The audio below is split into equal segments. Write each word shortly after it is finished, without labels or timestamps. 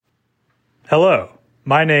Hello,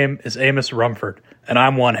 my name is Amos Rumford, and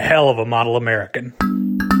I'm one hell of a model American.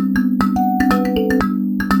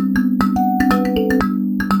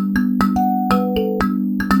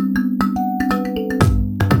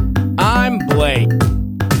 I'm Blake.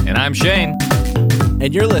 And I'm Shane.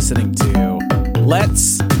 And you're listening to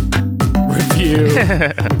Let's Review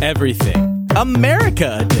Everything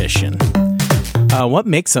America Edition. What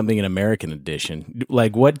makes something an American edition?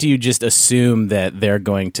 Like, what do you just assume that they're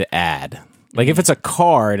going to add? Like, if it's a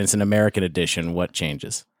car and it's an American edition, what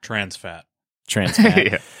changes? Trans fat. Trans fat.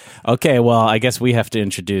 Yeah. Okay, well, I guess we have to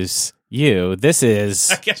introduce you. This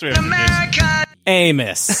is I guess we have America.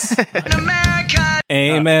 Amos.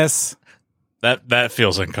 Amos. That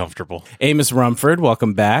feels uncomfortable. Amos Rumford,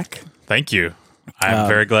 welcome back. Thank you. I'm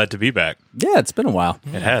very glad to be back. Yeah, it's been a while.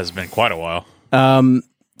 It has been quite a while.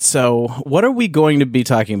 So, what are we going to be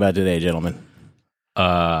talking about today, gentlemen?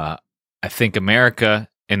 I think America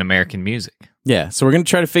and American music. Yeah, so we're going to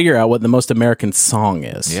try to figure out what the most American song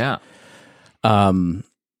is. Yeah. And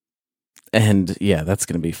yeah, that's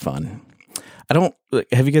going to be fun.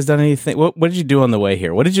 Have you guys done anything? What did you do on the way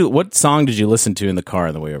here? What song did you listen to in the car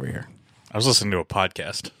on the way over here? I was listening to a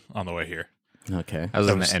podcast on the way here. Okay. I was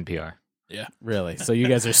on the NPR. Yeah. Really? So you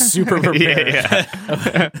guys are super prepared.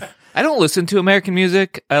 Yeah. I don't listen to American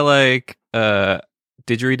music. I like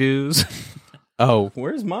didgeridoos. Oh,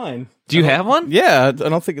 where's mine? Do you have one? Yeah, I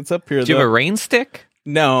don't think it's up here. Do you have a rain stick?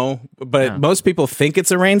 No, but most people think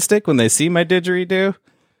it's a rain stick when they see my didgeridoo.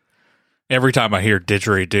 Every time I hear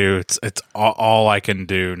didgeridoo, it's all I can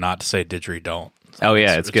do not to say didgeridoo. Oh,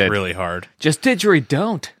 yeah, it's good. It's really hard. Just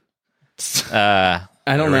didgeridoo.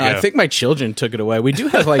 I don't know. I think my children took it away. We do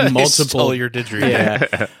have like multiple. Stole your didgeridoo.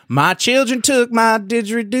 Yeah. My children took my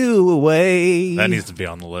didgeridoo away. That needs to be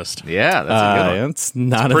on the list. Yeah, that's a good one. It's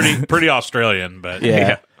not Pretty Australian, but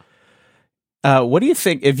Yeah. What do you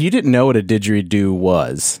think? If you didn't know what a didgeridoo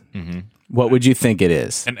was, what would you think it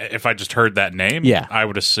is? And if I just heard that name, Yeah. I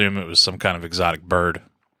would assume it was some kind of exotic bird.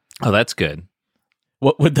 Oh, that's good.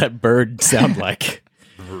 What would that bird sound like?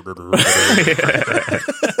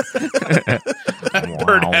 That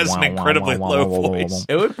bird has an incredibly low voice.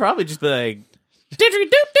 It would probably just be like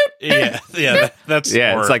didgeridoo. Yeah, that's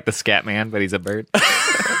Yeah, or it's like the scat man, but he's a bird.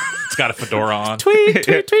 it's got a fedora on. Tweet,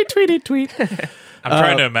 tweet, tweet, tweety, tweet. I'm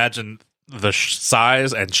trying to imagine the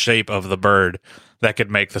size and shape of the bird that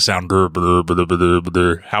could make the sound.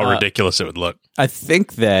 How ridiculous it would look. I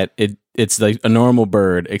think that it's like a normal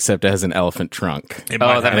bird, except it has an elephant trunk. It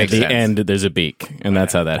might that have- makes At the sense. end, there's a beak, and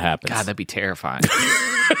that's how that happens. God, that'd be terrifying.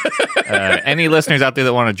 Any listeners out there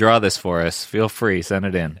that want to draw this for us, feel free, send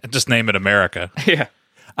it in. Just name it America. Yeah.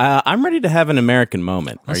 I'm ready to have an American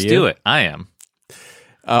moment. Let's Are you? do it. I am.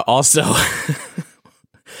 Also,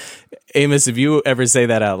 Amos, if you ever say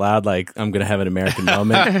that out loud, like, I'm going to have an American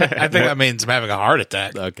moment. I think that means I'm having a heart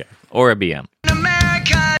attack. Okay. Or a BM.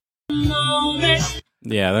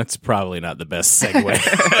 Yeah, that's probably not the best segue.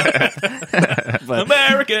 But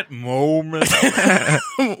American moment.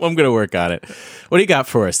 I'm going to work on it. What do you got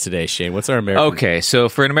for us today, Shane? What's our American? Okay, so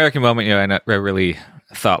for an American moment, I really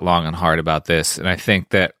thought long and hard about this, and I think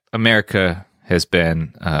that America has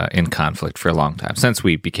been in conflict for a long time, since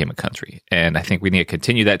we became a country, and I think we need to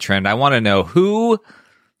continue that trend. I want to know who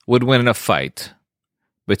would win in a fight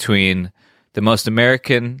between the most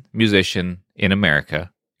American musician in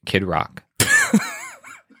America, Kid Rock,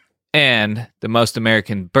 and the most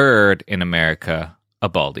American bird in America, a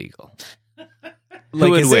bald eagle.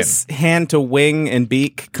 Like, would is this hand to wing and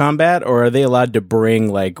beak combat, or are they allowed to bring,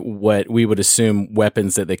 like, what we would assume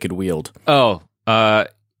weapons that they could wield? Oh,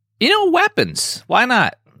 weapons. Why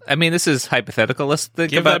not? I mean, this is hypothetical. Let's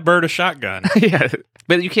think Give about that bird a shotgun. yeah,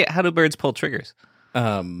 but you can't. How do birds pull triggers?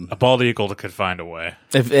 A bald eagle could find a way.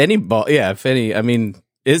 If any, I mean,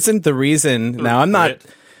 isn't the reason now? I'm not.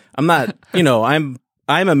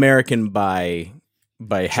 I'm American by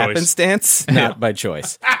happenstance, not by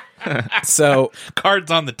choice. So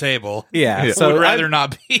Cards on the table. yeah, So would rather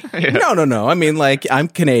not be. No. I mean, like, I'm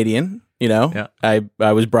Canadian. Yeah. I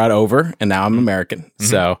was brought over, and now I'm American.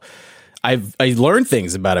 So I learned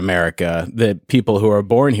things about America that people who are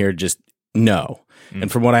born here just know. And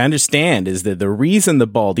from what I understand is that the reason the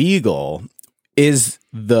bald eagle is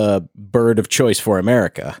the bird of choice for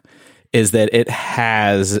America is that it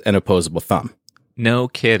has an opposable thumb. No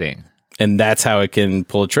kidding. And that's how it can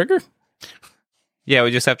pull a trigger? Yeah,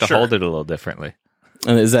 we just have to Sure. hold it a little differently.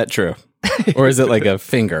 And is that true? Or is it like a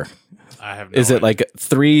finger? I have no Is it idea. like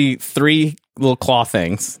three little claw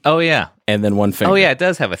things Oh yeah. and then one finger? Oh yeah, it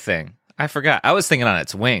does have a thing. I forgot. I was thinking on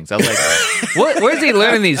its wings. I was like, what? Where's he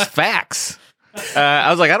learning these facts? I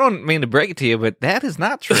was like, I don't mean to break it to you, but that is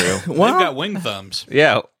not true. They've got wing thumbs.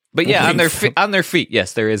 Yeah. But yeah, on their feet,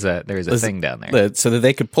 yes, there is a thing down there. So that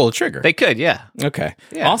they could pull a trigger. They could, yeah. Okay.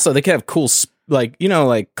 Yeah. Also, they could have cool, like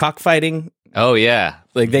cockfighting. Oh yeah,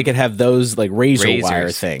 Like they could have those like razors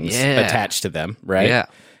wire things Yeah. attached to them, right? Yeah.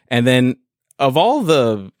 And then of all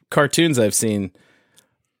the cartoons I've seen,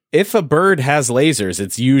 if a bird has lasers,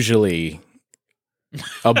 it's usually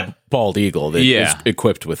a bald eagle that is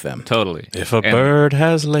equipped with them. Totally. If a bird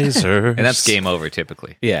has lasers, And that's game over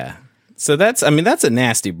typically. Yeah. So that's a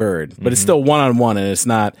nasty bird, but it's still one-on-one, and it's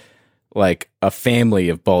not like a family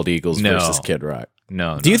of bald eagles No. versus Kid Rock.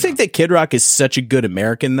 No. Do you think that Kid Rock is such a good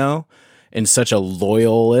American, though, and such a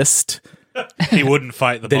loyalist, he wouldn't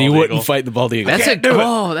fight the that bald he wouldn't eagle. fight the bald eagle? that's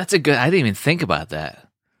that's a good. I didn't even think about that.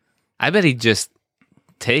 I bet he'd just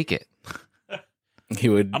take it. He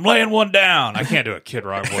would. I'm laying one down. I can't do a Kid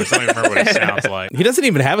Rock voice. I don't even remember what it sounds like. He doesn't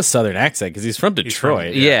even have a Southern accent because he's from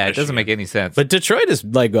Detroit. Yeah, it Michigan. doesn't make any sense. But Detroit is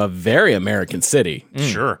like a very American city.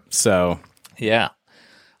 Sure. So yeah,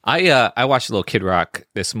 I watched a little Kid Rock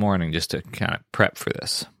this morning just to kind of prep for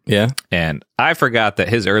this, yeah, and I forgot that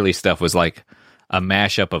his early stuff was like a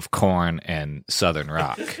mashup of Korn and Southern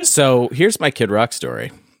rock. So here's my Kid Rock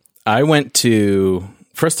story. I went to,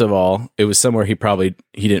 first of all, it was somewhere he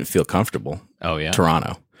didn't feel comfortable. Oh yeah,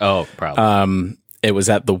 Toronto. Oh, probably. It was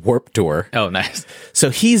at the Warped Tour. Oh, nice.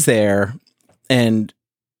 So he's there, and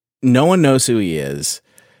no one knows who he is,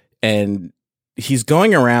 and he's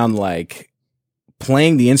going around like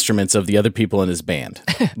playing the instruments of the other people in his band.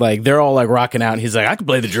 Like they're all like rocking out, and he's like, I can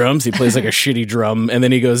play the drums. He plays like a shitty drum, and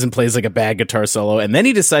then he goes and plays like a bad guitar solo, and then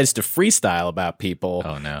he decides to freestyle about people.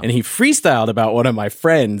 Oh, no. And he freestyled about one of my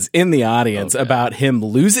friends in the audience about him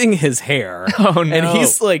losing his hair. Oh, no. And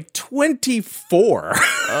he's like 24.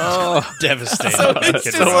 Oh, Devastating. So it's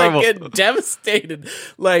Kid just Rock. like getting devastated.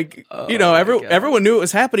 Like, everyone knew it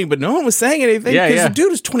was happening, but no one was saying anything Yeah, because yeah. the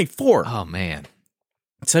dude was 24. oh man.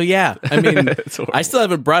 So yeah, I mean, It's horrible. I still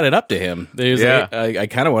haven't brought it up to him. There's Yeah. like, I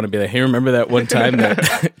kind of want to be like, hey, remember that one time that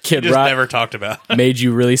Kid Just Rock never talked about. made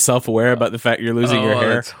you really self-aware about the fact you're losing your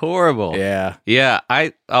hair? It's horrible. Yeah. Yeah,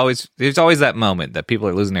 there's always that moment that people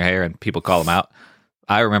are losing their hair and people call them out.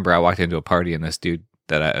 I remember I walked into a party and this dude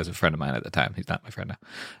that was a friend of mine at the time, he's not my friend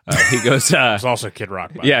now. He goes, There's also Kid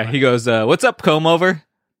Rock. By the way. he goes, what's up, comb over?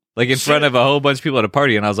 Like in front of a whole bunch of people at a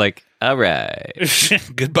party, and I was like, all right,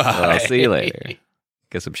 Goodbye. well, I'll see you later.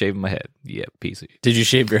 Guess I'm shaving my head. Yeah, piece of you. Did you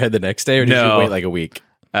shave your head the next day, or did No. you wait like a week?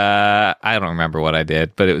 I don't remember what I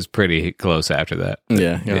did, but it was pretty close after that.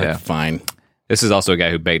 Yeah. You're Yeah. like, fine. This is also a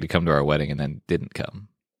guy who begged to come to our wedding and then didn't come.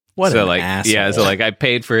 What so an like, asshole. yeah, so like I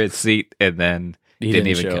paid for his seat and then He didn't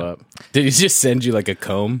didn't even show come. up. Did he just send you like a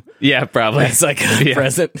comb? Yeah, probably. It's like a Yeah.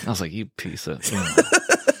 present. I was like, you piece of.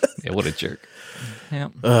 Yeah, what a jerk.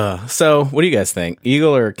 Yeah. So, what do you guys think?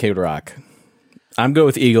 Eagle or Kid Rock? I'm good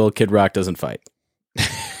with Eagle. Kid Rock doesn't fight.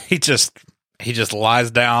 He just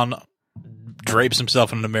lies down, drapes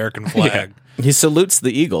himself in an American flag, He salutes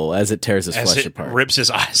the eagle as it tears his as flesh it apart. rips his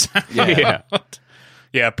eyes out. Yeah.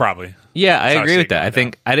 Yeah, probably. Yeah, I That's how agree I with see that. it I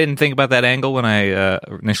think I didn't think about that angle when I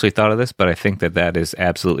initially thought of this, but I think that is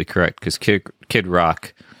absolutely correct because Kid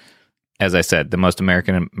Rock, as I said, the most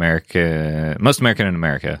American in America. Most American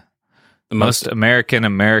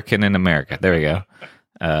in America. There we go.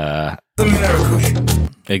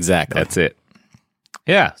 Exactly. That's it.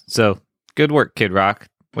 Yeah. So good work, Kid Rock.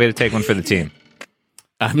 Way to take one for the team.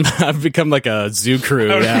 I've become like a zoo crew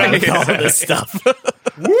now with all this stuff.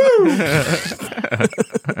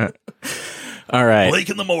 All right. Blake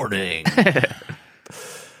in the morning. Okay.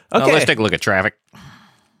 Now, let's take a look at traffic.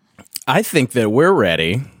 I think that we're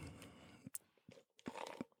ready.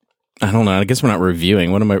 I don't know. I guess we're not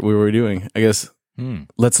reviewing. What were we doing? I guess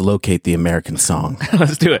let's locate the American song.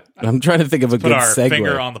 Let's do it. I'm trying to think of a Put good our segue.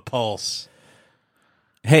 finger on the pulse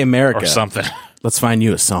Hey, America. or something. Let's find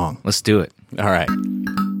you a song. Let's do it. All right.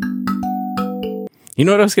 You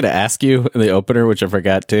know what I was going to ask you in the opener, which I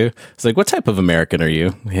forgot to? It's like, what type of American are you,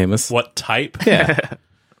 Hamus? What type? Yeah.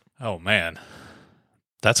 Oh man,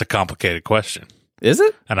 that's a complicated question, Is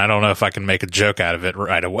it? and I don't know if I can make a joke out of it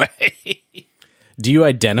right away. Do you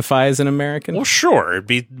identify as an American? Well, sure, it'd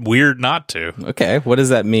be weird not to. Okay. What does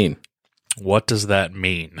that mean? What does that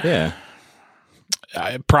mean? Yeah.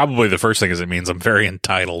 Probably the first thing is it means I'm very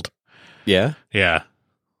entitled. Yeah. Yeah.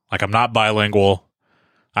 Like I'm not bilingual.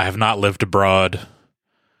 I have not lived abroad.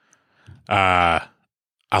 I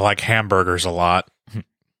like hamburgers a lot.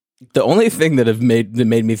 The only thing that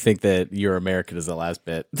made me think that you're American is the last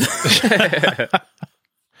bit.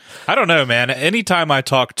 I don't know, man. Anytime I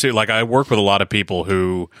talk to, like, I work with a lot of people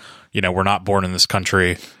who, were not born in this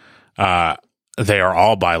country. They are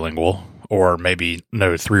all bilingual or maybe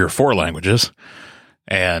know 3 or 4 languages.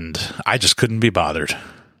 And I just couldn't be bothered.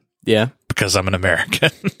 Yeah. because I'm an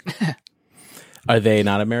American. Are they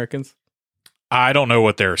not Americans? I don't know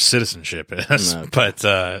what their citizenship is, Okay. but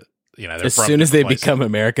they're As from soon as they different places. become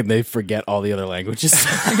American, they forget all the other languages.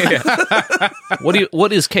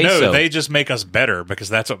 What is queso? No, they just make us better because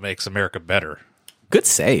that's what makes America better. Good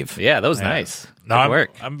save. yeah, that was nice. No, Good I'm,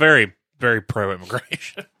 work. I'm very, very pro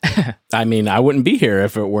immigration. I mean, I wouldn't be here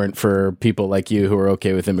if it weren't for people like you who are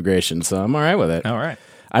okay with immigration, so I'm all right with it. All right.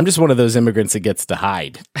 I'm just one of those immigrants that gets to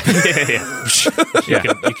hide. You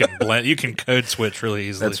can blend. You can code switch really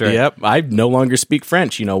easily. That's right. Yep. I no longer speak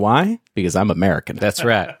French. You know why? Because I'm American. That's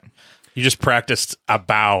right. You just practiced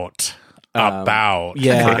about.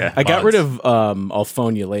 Yeah. I got rid of I'll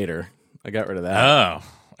phone you later. I got rid of that. Oh,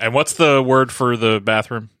 and what's the word for the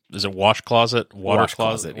bathroom? Is it wash closet? Water Wash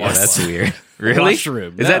closet? closet, Yeah, yes. that's weird. Really?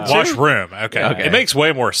 Washroom. Is that No. Washroom. Okay. Okay. It makes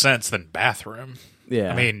way more sense than bathroom.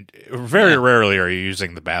 Yeah. I mean, very rarely are you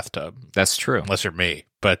using the bathtub, That's true. unless you're me.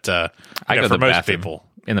 But I you know, go to for the most bathroom people,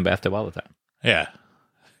 in the bathtub all the time. yeah.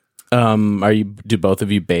 do both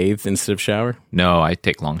of you bathe instead of shower? No, I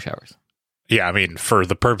take long showers. Yeah, I mean, for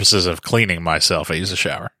the purposes of cleaning myself, I use a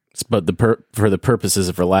shower. But for the purposes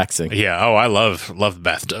of relaxing. Yeah. Oh, I love the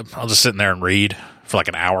bathtub. I'll just sit in there and read for like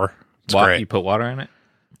an hour. It's You great. put water in it?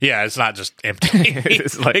 Yeah, it's not just empty.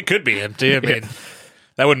 It's like- it could be empty. I mean,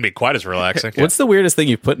 that wouldn't be quite as relaxing. What's the weirdest thing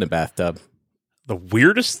you've put in a bathtub? the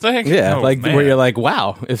weirdest thing? Yeah, Oh, like man. where you're like,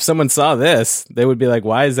 wow, if someone saw this, they would be like,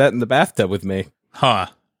 why is that in the bathtub with me? huh?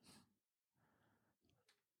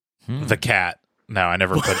 The cat. No, I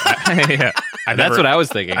never put. Yeah. I That's never- what I was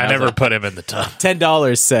thinking. I was never like, put him in the tub.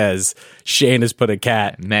 $10 says Shane has put a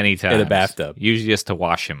cat. many times a bathtub. Usually just to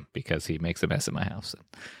wash him because he makes a mess in my house. And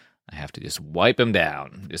I have to just wipe him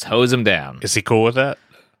down, just hose him down. Is he cool with that?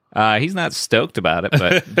 He's not stoked about it,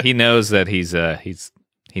 but he knows that he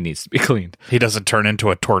needs to be cleaned. He doesn't turn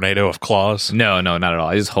into a tornado of claws. No, not at all.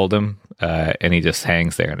 I just hold him, and he just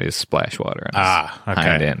hangs there and I just splash water on his Okay.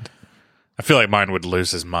 hind end. I feel like mine would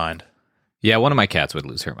lose his mind. Yeah, one of my cats would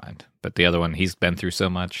lose her mind, but the other one, he's been through so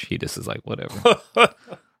much, he just is like, whatever.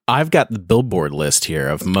 I've got the Billboard list here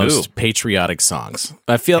of most Ooh. patriotic songs.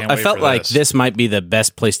 I Can't wait felt for like this. this might be the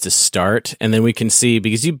best place to start, and then we can see,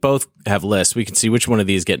 because you both have lists, we can see which one of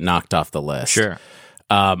these get knocked off the list. Sure.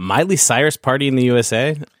 Miley Cyrus, Party in the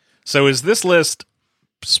USA. So is this list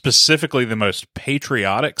specifically the most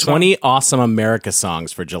patriotic song? 20 awesome America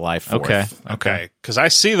songs for July 4th. Okay. Okay, because I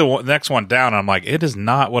see the next one down, and I'm like, it is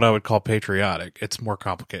not what I would call patriotic. It's more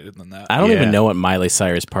complicated than that. I don't Yeah. even know what Miley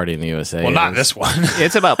Cyrus Party in the USA Well, not is. this one.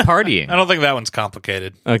 It's about partying. I don't think that one's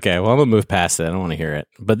complicated. Okay, well, I'm going to move past it. I don't want to hear it.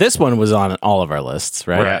 But this one was on all of our lists,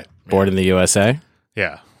 right? Right. Born in the USA.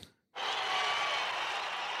 Yeah.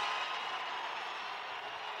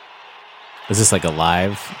 Is this like a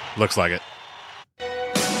live? Looks like it.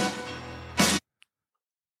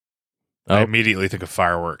 Oh. I immediately think of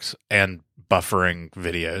fireworks and buffering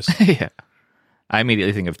videos. Yeah. I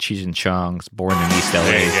immediately think of Cheech and Chong's Born in East LA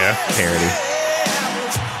There you go. parody.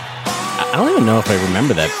 I don't even know if I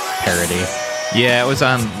remember that parody. Yeah, it was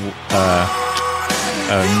on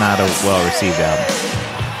not a well-received album.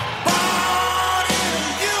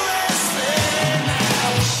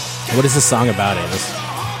 What is the song about, Amos?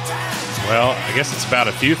 Well, I guess it's about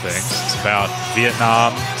a few things. It's about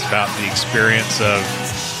Vietnam. It's about the experience of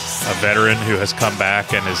a veteran who has come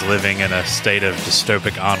back and is living in a state of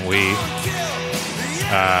dystopic ennui.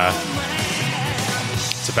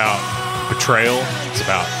 It's about betrayal. It's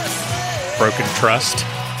about broken trust,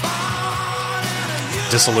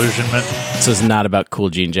 disillusionment. So it's not about cool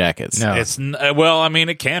jean jackets. No. It's well, I mean,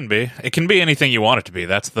 it can be. It can be anything you want it to be.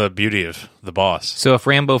 That's the beauty of the boss. So if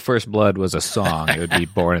Rambo First Blood was a song, it would be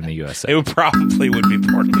Born in the USA. It would probably be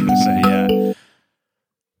Born in the USA. Yeah,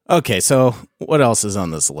 Okay, so what else is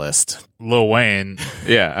on this list? Lil Wayne.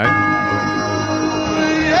 Yeah.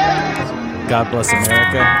 God Bless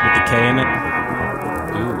America with the K in it.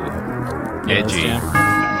 Edgy.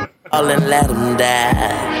 Yeah, All and let them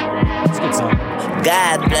die. it's a good song.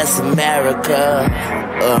 God bless America.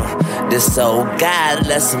 This old God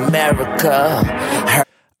bless America.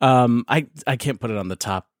 I can't put it on the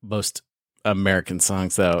top most American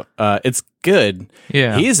songs though. It's good.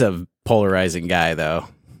 Yeah. He's a polarizing guy though.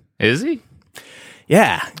 Is he?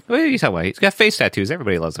 Yeah, What are you talking about? He's got face tattoos.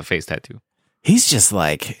 Everybody loves a face tattoo. he's just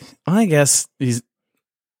like, I guess he's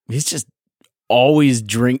just always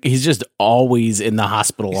He's just always in the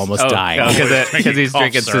hospital, almost dying. Because he's Cough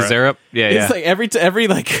drinking syrup. syrup. Yeah, yeah. It's like every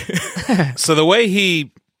like. So the way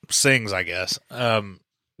he sings, I guess,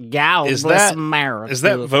 God Is bless that- America. is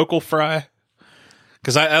that vocal fry?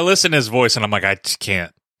 Because I listen to his voice and I'm like, I just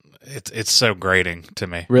can't. it's so grating to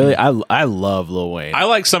me. Really, I love Lil Wayne. I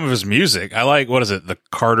like some of his music. I like, what is it, the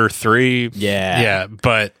Carter 3? Yeah.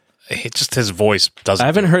 But it just, his voice doesn't. I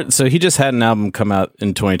haven't heard. So he just had an album come out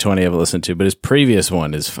in 2020. I haven't listened to, but his previous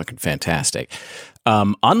one is fucking fantastic.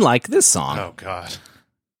 Unlike this song, Oh God.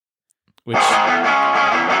 which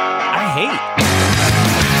I hate.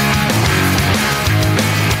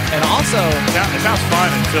 And also, It sounds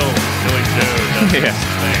fine until Billy Joe does Yeah. his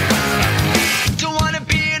thing.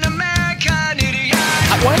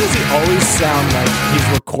 why does he always sound like he's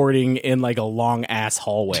recording in like a long ass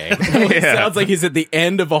hallway? It sounds like he's at the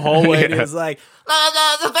end of a hallway and he's like,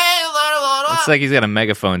 It's like he's got a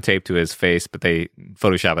megaphone taped to his face, but they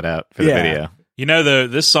Photoshop it out for the Yeah. video. You know,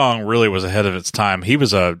 this song really was ahead of its time. He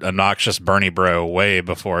was a obnoxious Bernie bro way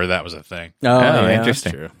before that was a thing. oh, yeah,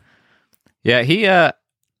 interesting. interesting. Yeah, he I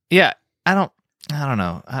don't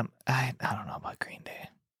know. I don't know about Green Day.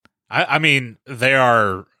 I mean, they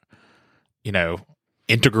are,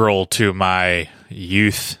 integral to my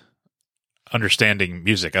youth understanding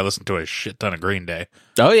music. I listened to a shit ton of Green Day.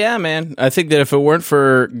 Oh yeah, man. I think that if it weren't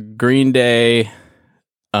for Green Day,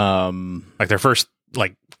 Like their first,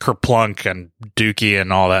 like Kerplunk and Dookie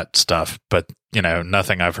and all that stuff. But,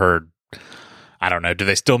 nothing I've heard. I don't know. Do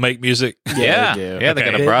they still make music? Yeah, they do. yeah, they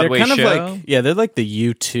got a Okay. Broadway they're kind show. of like, they're like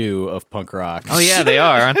the U2 of punk rock. Oh yeah, they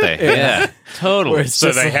are, aren't they? Yeah, totally. Where it's So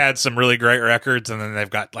just they like- had some really great records, and then they've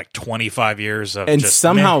got like 25 years of and just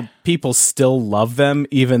somehow meh. people still love them,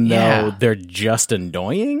 even Yeah. though they're just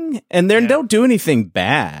annoying, and they don't do anything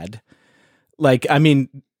bad. Like, I mean,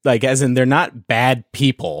 like as in they're not bad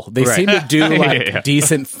people. They Right. seem to do like Yeah.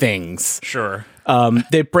 decent things. Sure.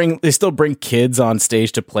 They still bring kids on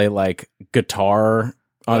stage to play like guitar.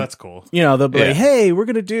 Oh, that's cool. They'll be Yeah. like, "Hey, we're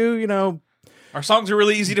gonna do, Our songs are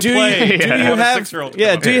really easy to do play. you, do you Have a have 6-year-old yeah?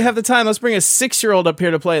 come up Do you here. have the time? Let's bring a 6-year-old up here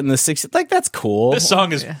to play it." And the 6, like that's cool. This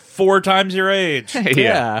song is 4 times your age.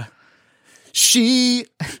 yeah. She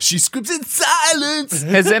screams in silence.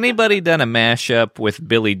 Has anybody done a mashup with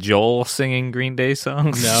Billy Joel singing Green Day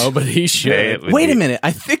songs? No, but he should. Yeah, it would Wait be- a minute.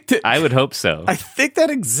 I think that I would hope so. I think that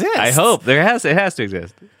exists. I hope it has to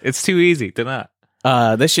exist. It's too easy to not.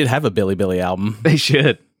 They should have a Billy album. They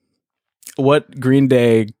should. What Green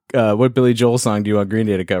Day? What Billy Joel song do you want Green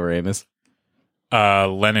Day to cover, Amos?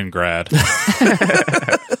 Leningrad.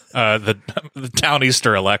 The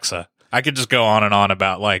Downeaster Alexa. I could just go on and on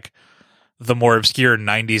about like the more obscure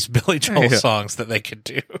 90s Billy Joel songs that they could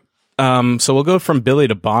do. So we'll go from Billy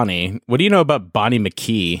to Bonnie. What do you know about Bonnie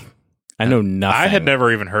McKee? I know nothing. I had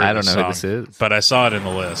never even heard I of don't this know song, who this is. but I saw it in the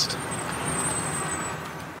list.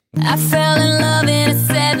 I fell in love in a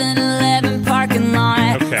 7-Eleven parking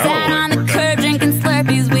lot. Okay, Sat oh, on the we're done. curb drinking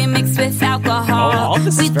Slurpees we mixed with alcohol. Oh, all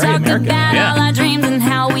this is we very talked American. about Yeah. all our dreams and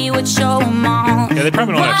how we would show them all. Yeah, they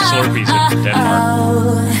probably don't have Slurpees in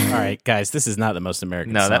Denmark. All right, guys, this is not the most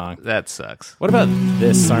American No, song. that sucks. What about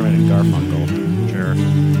this Simon and Garfunkel?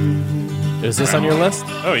 Sure. Is this on your list?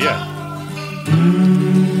 Oh, yeah.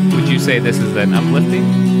 Would you say this is an uplifting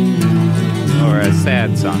or a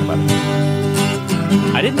sad song about it?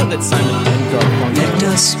 I didn't know that Simon and Garfunkel.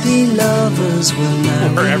 Us be lovers when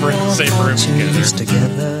I We're ever in the same room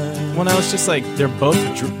together. Well, no, it's just like they're both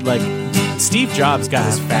like Steve Jobs got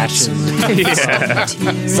his fashion.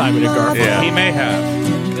 Simon and Garfunkel. He may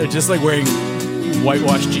have. They're just like wearing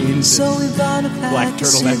whitewashed jeans. So we bought a Black pack of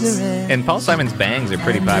turtlenecks. cigarettes. And Paul Simon's bangs are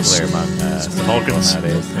pretty popular among Vulcans.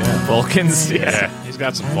 nowadays. Yeah. Vulcans. Yeah, he's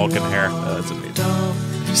got some Vulcan hair. Oh, that's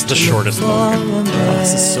amazing. He's the shortest Vulcan. Oh,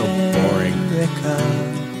 this is so boring.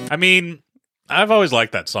 I mean, I've always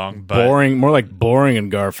liked that song, but Boring, more like boring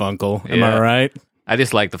and Garfunkel. Am I Yeah. right? I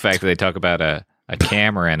just like the fact that they talk about a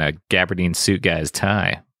camera and a gabardine suit guy's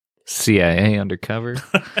tie. CIA undercover.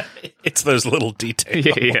 it's those little details.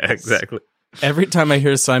 yeah, exactly. Every time I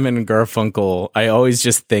hear Simon and Garfunkel, I always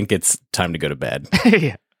just think it's time to go to bed.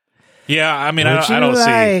 yeah. Yeah, I mean, I don't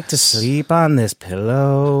see to sleep on this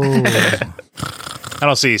pillow? I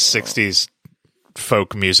don't see 60s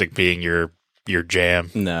folk music being your jam.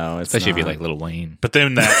 No, it's Especially if you not. like Lil Wayne. But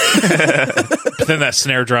then that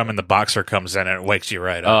snare drum and the boxer comes in and it wakes you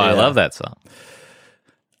right Oh, up. I love that song.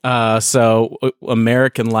 So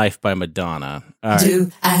American Life by Madonna. All right.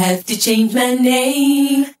 Do I have to change my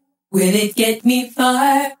name? Will it get me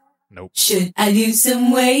far? Nope. Should I lose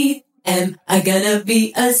some weight? Am I gonna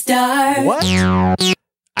be a star? What? I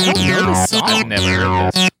don't know this song. I've never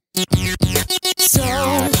heard this. So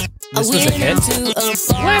This I was a went hit? into a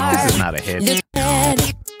bar. This is not a hit. Looked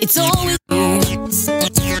at, it's always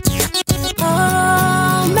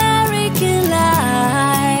American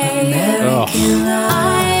life.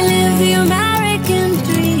 I live the American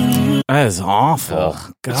dream. That is awful.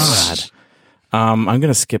 Ugh. God. I'm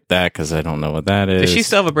gonna skip that because I don't know what that is. Does she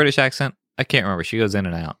still have a British accent? I can't remember. She goes in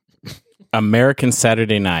and out. American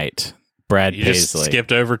Saturday Night. Brad You Paisley. just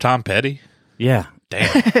skipped over Tom Petty? Yeah.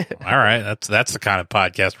 Damn. All right. That's the kind of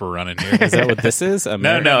podcast we're running here. Is that what this is? No,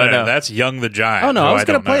 American- no. That's Young the Giant. Oh no, who I was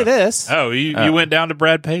gonna don't play know. this. Oh, you went down to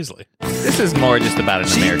Brad Paisley. This is more just about an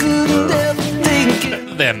American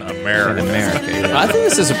girl Then America. in America. Yeah. I think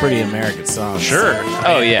this is a pretty American song. Sure.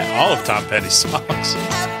 Oh, yeah. All of Tom Petty's songs.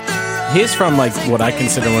 He's from like what I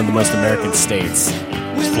consider one of the most American states.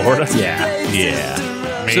 Florida? Yeah. Yeah.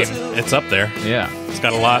 I mean, it's up there. Yeah. It's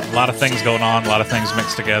got a lot of things going on, a lot of things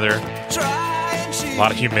mixed together, a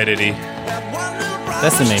lot of humidity.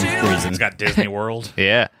 That's the main reason. It's got Disney World.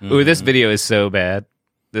 Yeah. Ooh, this video is so bad.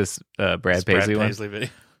 This Brad It's Paisley Brad one. Paisley video.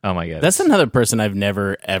 Oh my god. That's another person I've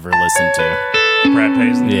never ever listened to. Brad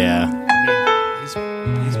Paisley. Yeah. He's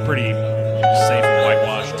pretty safe and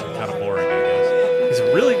whitewashed and kind of boring, I guess. He's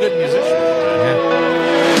a really good musician.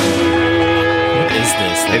 What is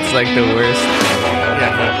this? It's like the worst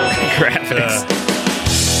Yeah, graphics.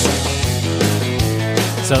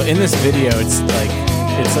 So in this video, it's like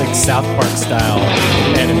South Park style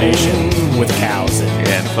animation with cows.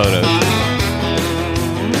 And photos.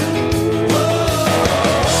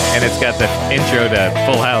 And it's got the intro to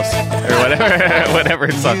Full House or whatever, whatever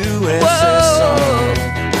it's on.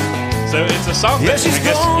 So it's a song that, I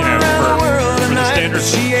guess, for the standard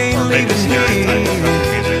or maybe the stereotype of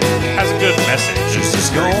country music, has a good message.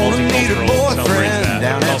 It's very multicultural, celebrates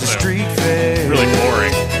that. It's also really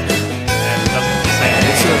boring and doesn't say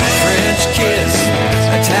anything. French kiss,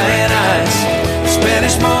 Italian eyes,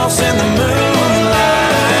 Spanish moss in the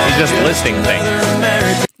moonlight. He's just listing things.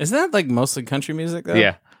 Isn't that like mostly country music though?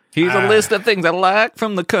 Yeah. Here's a list of things I like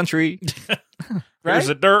from the country. Here's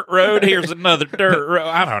a dirt road. Here's another dirt road.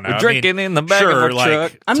 I don't know. We're drinking in the back of sure, a like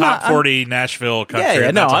truck. I'm top not- 40 Nashville country.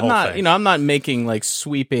 Yeah, no, that's a I'm whole not. thing. I'm not making like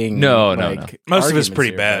sweeping. No. Most of it's arguments pretty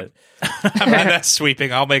here, bad. I mean, that's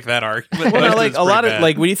sweeping. I'll make that argument. Well, Most no, of like it's a lot pretty of bad.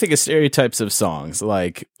 like when you think of stereotypes of songs,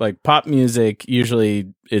 like pop music,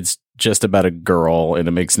 usually it's just about a girl and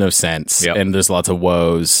it makes no sense, Yep. and there's lots of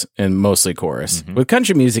woes and mostly chorus. With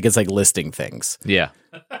country music, it's like listing things. Yeah.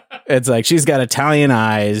 It's like she's got Italian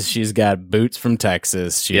eyes, she's got boots from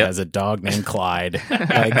Texas, she Yep. has a dog named Clyde.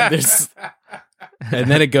 Like there's, and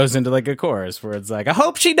then it goes into like a chorus where it's like, I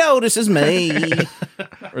hope she notices me,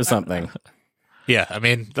 or something. Yeah, I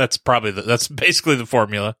mean, that's basically the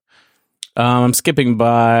formula. I'm skipping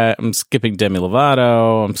Demi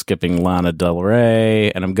Lovato, I'm skipping Lana Del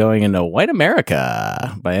Rey, and I'm going into White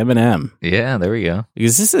America by Eminem. Yeah, there we go.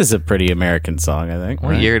 Because this is a pretty American song, I think.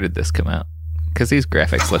 What right? year did this come out? Because these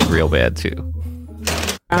graphics look real bad too.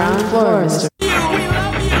 How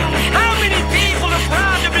many people are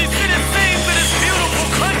proud to be citizens of this beautiful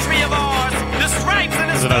country of ours? The stripes and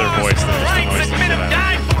the There's another stars, voice that the just rights annoys that the men shit have out of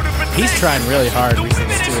died for to protect. He's trying really hard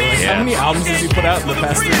recently, too. Like, Yeah. How many albums has he put out in the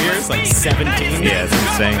past 3 years? Like 17? Yeah, it's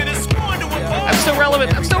insane. I'm still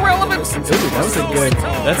relevant. Ooh, that was a good...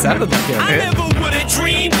 That sounded like I him. never would have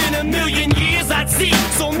dreamed in a million years I'd see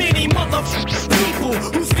so many motherfucking people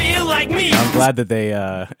who feel like me. I'm glad that they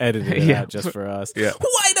edited it Yeah. out just for us. Yeah.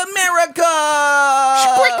 White America!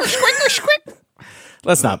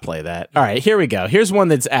 Let's not play that. All right, here we go. Here's one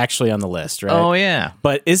that's actually on the list, right? Oh yeah.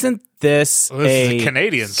 But isn't this Well, this is a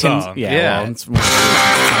Canadian song. Yeah. Well, it's-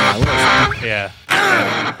 Yeah.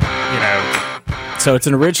 so it's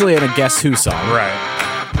originally a Guess Who song, Right.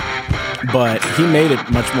 but he made it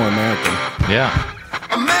much more American. Yeah.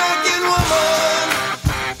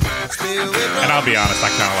 And I'll be honest, I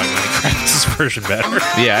kind of like Lenny Kravitz's version better.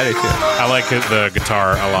 Yeah, I do too. I like the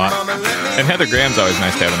guitar a lot. And Heather Graham's always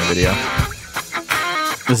nice to have in a video.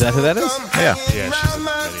 Is that who that is? Yeah. Yeah, she's in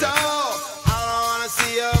the video.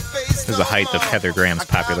 This is the height of Heather Graham's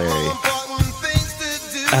popularity.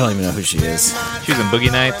 I don't even know who she is. She was in Boogie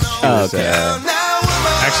Nights. She was, okay.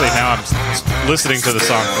 Actually, now I'm listening to the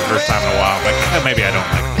song for the first time in a while. But maybe I don't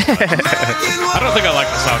like it. I don't think I like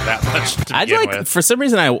the song that much to I begin like, with. for some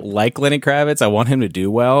reason, I like Lenny Kravitz. I want him to do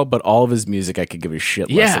well, but all of his music I could give a shit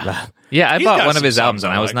less about. Yeah, I He's bought got one of some his albums songs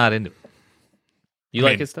and I I was like. not into it. You I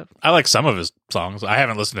like mean, his stuff? I like some of his songs. I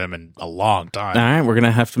haven't listened to him in a long time. All right, we're gonna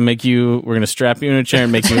have to make you. We're gonna strap you in a chair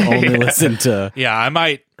and make you only listen to Yeah, I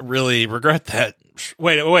might really regret that.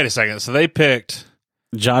 Wait a second. So they picked,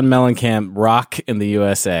 John Mellencamp, "Rock in the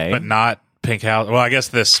USA." but not Pink House. Well, I guess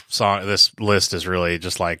this list is really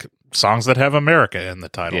just like songs that have America in the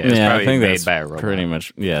title. Yeah. It's I probably think made that's by a robot. pretty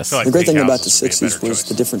much yes. I feel like The great Pink thing about House the would be a 60s better was choice.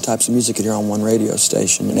 the different types of music you'd hear on one radio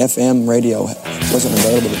station. And FM radio wasn't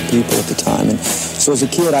available to people at the time. And so as a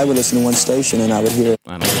kid, I would listen to one station and I would hear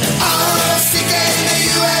I don't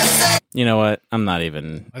know. You know what? I'm not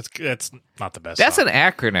even. That's not the best. That's song. an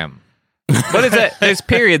acronym. What is that? There's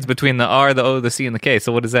periods between the R, the O, the C, and the K.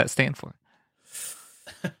 So what does that stand for?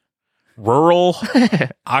 Rural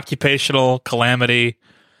occupational calamity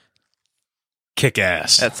kick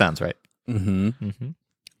ass. That sounds right.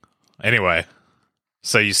 Anyway,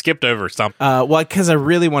 so you skipped over something. Well, because I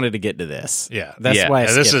really wanted to get to this. Yeah. That's Yeah. why I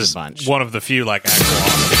skipped This is a bunch. one of the few like actual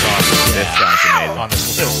awesome songs This sounds amazing. on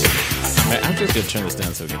this list. I'm just gonna turn this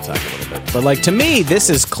down so we can talk a little bit. But like to me, this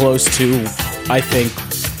is close to, I think,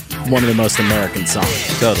 one of the most American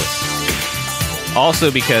songs. Totally.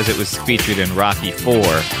 Also because it was featured in Rocky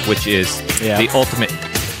IV, which is the ultimate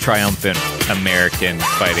triumphant American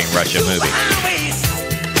fighting Russia movie.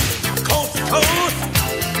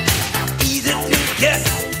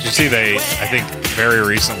 Did you see they, I think, very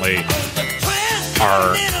recently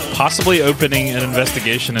are possibly opening an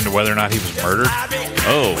investigation into whether or not he was murdered?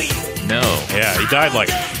 Oh, no. Yeah, he died like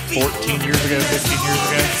 14 years ago, 15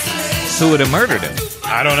 years ago. Who would have murdered him?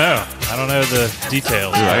 I don't know. I don't know the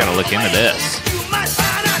details. Ooh, I gotta look into this.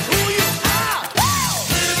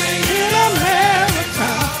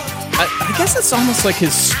 I guess it's almost like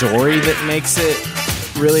his story that makes it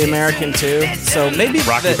really American too. So maybe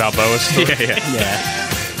Rocky Balboa story. Yeah.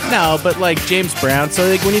 No, but like James Brown. So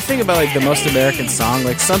like when you think about like the most American song,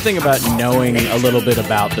 like something about knowing a little bit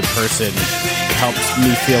about the person helps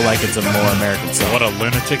me feel like it's a more American song. What a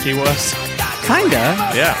lunatic he was.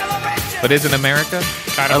 Kinda. Yeah. But isn't America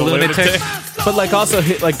Kind of a lunatic. But like also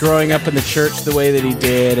like growing up in the church the way that he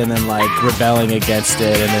did, and then like rebelling against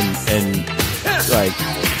it, and like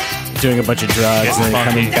doing a bunch of drugs, Getting and then funky.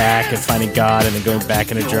 coming back and finding God, and then going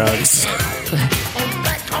back into drugs.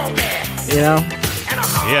 You know?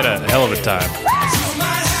 He had a hell of a time.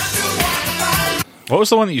 What was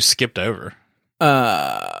the one that you skipped over?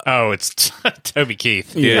 Oh, it's Toby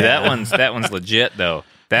Keith. Dude, that one's legit though.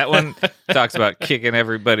 That one talks about kicking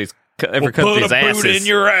every country's Put a asses. boot in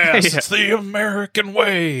your ass. Yeah. It's the American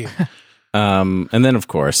way. And then of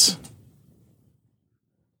course,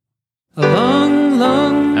 A long,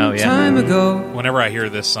 long Oh, yeah. time ago, Whenever I hear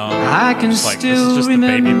this song, I can it's like, still this is just the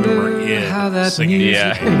baby boomer remember kid how that singing,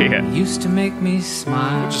 music Yeah. used to make me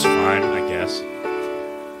smile. which is fine, I guess.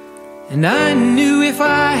 And I knew if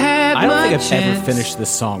I had I don't my think I've chance ever finished this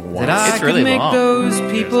song once. that I It's could really make long. those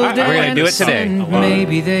people I- dance. we're gonna do it today. And I love it.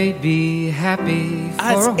 maybe they'd be happy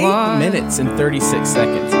for It's a while. 8 minutes and 36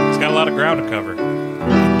 seconds. It's got a lot of ground to cover.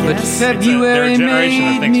 But Yes. Their February generation,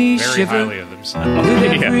 I made think, me very shiver highly of themselves.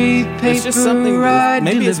 with every It's paper just something. I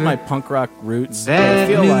Maybe it's my delivered. punk rock roots. But I Bad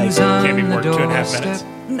feel like news on Can't be the more than 2.5 doorstep. minutes.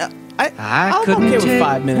 no, I I'm couldn't okay with take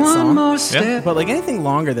 5 minute one song. more step. But like anything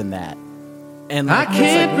longer than that, and I like, it's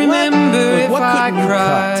can't like, remember what, like, if what I couldn't you cut?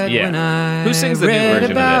 cried Yeah. when I Who sings the new read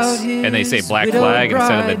version about of this? And they say his Black widowed Flag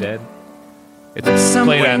instead of the bride. dead? It's Some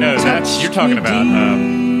played way on. no, that's- you're talking about,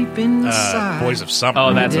 deep inside. Boys of Summer.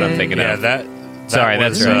 Oh, that's what I'm thinking yeah, of. that Sorry,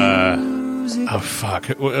 was, that's right. oh, fuck.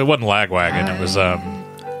 It wasn't Lagwagon. It was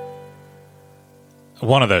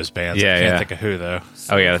one of those bands. Yeah, I can't yeah. think of who, though.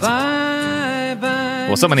 Oh, yeah. That's, Bye, bye,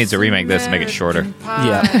 well, someone needs to remake this and make it shorter.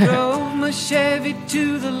 Yeah. drove my Chevy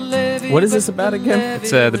to the levee, What is but this about again?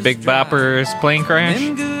 It's the Big Boppers plane crash.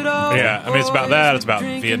 them good old Yeah, I mean, it's about that. It's about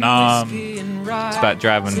drinking Vietnam. whiskey and rye. It's about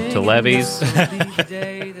driving to levees.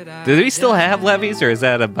 Day that I Do we still have levees, or is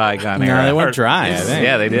that a bygone No, era? they went dry. I think.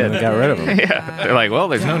 Yeah, they did. They got rid of them. Yeah, they're like, well,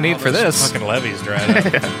 there's no need for this. Fucking levees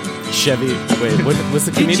dried up. Chevy. Wait, what was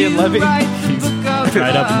the Did comedian you Levy? write the book of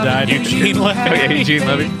Dried up and died. Eugene Levy. Oh, yeah, Eugene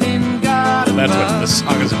Levy. That's what this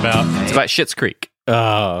song is about. It's about Schitt's Creek.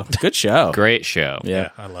 Oh, good show. Great show. Yeah.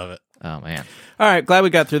 I love it. Oh man. All right, glad we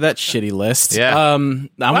got through that shitty list. Yeah. I I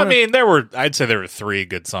mean, I'd say there were 3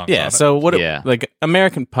 good songs. yeah. on it. So what? Yeah. Like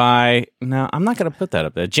American Pie. No, I'm not going to put that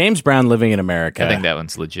up there. James Brown, Living in America. I think that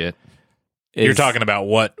one's legit. You're is- talking about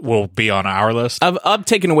what will be on our list. I'm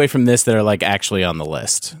taking away from this that are like actually on the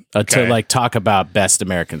list to Okay. like talk about best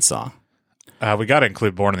American song. We got to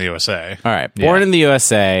include "Born in the USA" All right, Born Yeah. in the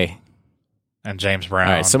USA. and James Brown.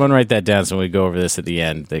 All right, someone write that down so when we go over this at the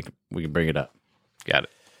end, we can bring it up. Got it.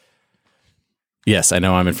 Yes, I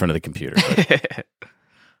know I'm in front of the computer.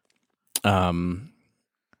 But,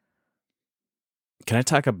 can I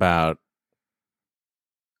talk about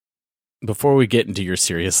before we get into your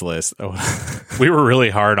serious list? Oh, We were really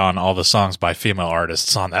hard on all the songs by female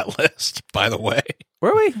artists on that list. By the way,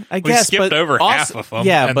 were we? I guess skipped but over also- half of them,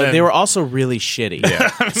 Yeah, and but then- they were also really shitty. Yeah.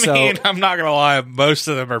 I mean, I'm not gonna lie. Most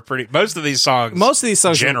of them are pretty. Most of these songs,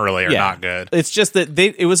 generally are not good. It's just that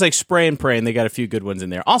it was like spray and pray, and they got a few good ones in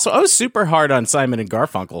there. Also, I was super hard on Simon and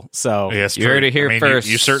Garfunkel. So Yes, You heard it here first.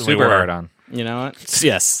 You certainly Super were hard on. You know what?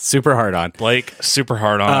 Yes, super hard on. Blake, super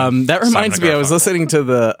hard on. That reminds Simon me. I was listening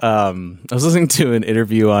to an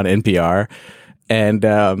interview on NPR, and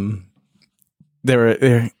they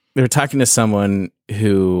were talking to someone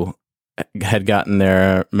who had gotten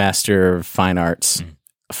their Master of Fine Arts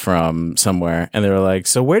from somewhere, and they were like,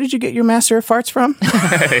 "So where did you get your Master of Farts from?"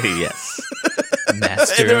 Yes.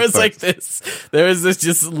 Master And there of was like farts. there was this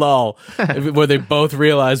just lull where they both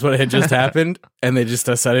realized what had just happened, and they just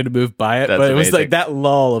decided to move by it. That's but it was amazing. like that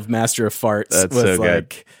lull of Master of Farts That's was so good.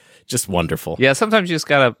 like just wonderful. Yeah, sometimes you just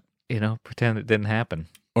gotta, pretend it didn't happen.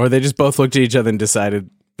 Or they just both looked at each other and decided,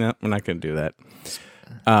 no, we're not going to do that.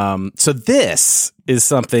 So this is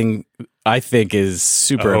something I think is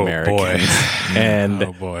super American. Boy. And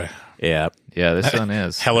Oh boy. yeah, Yeah, this one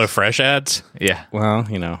is. HelloFresh ads? Yeah. well,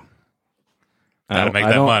 Gotta make I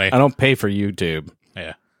that don't- money. I don't pay for YouTube.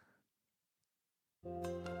 Yeah.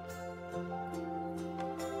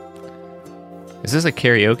 Is this a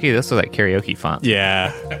karaoke? This is like karaoke font. Yeah,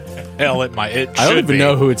 Hell, it might. It I don't should even be.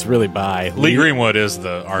 know who it's really by. Lee Greenwood is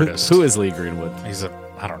the artist. Who is Lee Greenwood? He's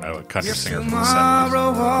I don't know, a country singer from the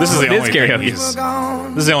 70s. This is the It is only thing karaoke.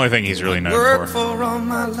 this is the only thing he's really known Work for. for all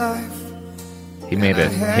my life. He made a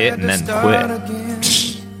hit and then quit. Again,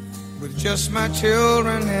 with just my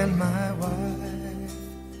children and my wife.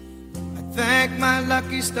 I thank my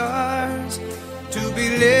lucky stars to be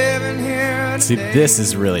living here. See, today. this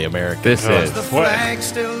is really American. This is. The What? flag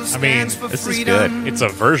still stands for this is freedom. good. It's a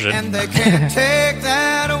version. And they can't take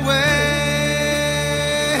that away.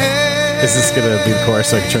 Is this going to be the chorus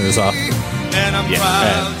so I can turn this off? And I'm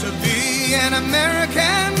proud to be an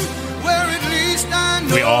American, where at least I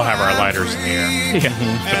know We all have our I'm lighters in the air. free. Yeah. But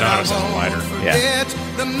And none I of us has a won't lighter. forget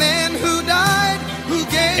the men who died, who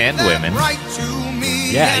gave And that women. right to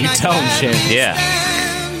me. Yeah, And you I tell 'em, gladly Shane. Yeah.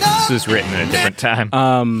 stand up. This was written in a different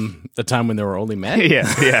time. The time when there were only men.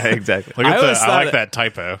 yeah, exactly. Look I at always I thought like it- that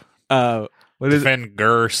typo. What is it? Defend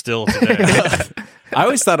Gurr still today. I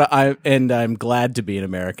always thought I'm glad to be an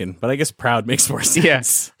American, but I guess proud makes more sense.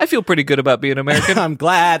 Yes. I feel pretty good about being American. I'm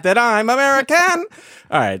glad that I'm American.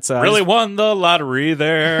 All right, so Really won the lottery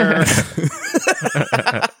there.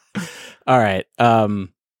 all right.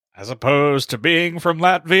 As opposed to being from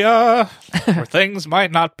Latvia, where things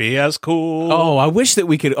might not be as cool. Oh, I wish that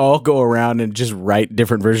we could all go around and just write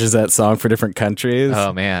different versions of that song for different countries.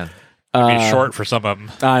 Oh, man. Be short for some of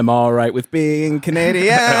them. I'm all right with being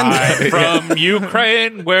Canadian. I'm from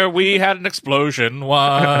Ukraine, where we had an explosion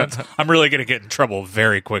once. I'm really going to get in trouble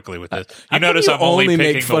very quickly with this. You notice I'm only picking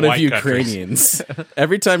make fun the of white countries. Ukrainians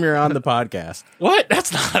every time you're on the podcast. What?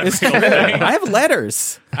 That's not a real thing. I have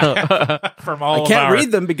letters. From all I can't of our,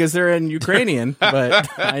 read them because they're in Ukrainian, but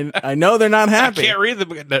I know they're not I happy. can't read them.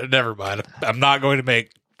 No, never mind. I'm not going to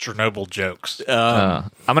make Chernobyl jokes. I'm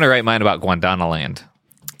going to write mine about Gondwanaland.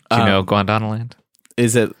 Do you know Gondwanaland?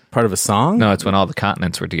 Is it part of a song? No, it's when all the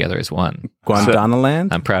continents were together as one. Guandanaland?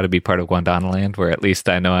 I'm proud to be part of Gondwanaland, where at least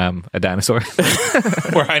I know I'm a dinosaur.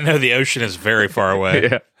 Where I know the ocean is very far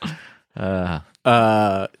away.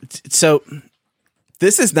 So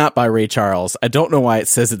this is not by Ray Charles. I don't know why it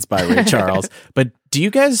says it's by Ray Charles, but did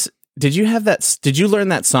you learn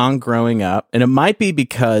that song growing up? And it might be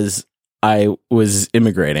because I was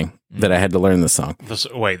immigrating that I had to learn the song.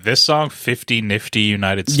 This song, 50 Nifty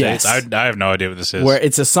United States? Yes. I have no idea what this is. Where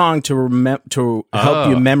it's a song to help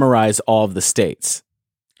you memorize all of the states.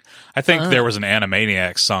 I think there was an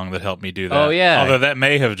Animaniacs song that helped me do that. Oh, yeah. Although that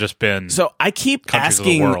may have just been... So I keep Countries of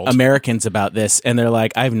the asking world. Americans about this, and they're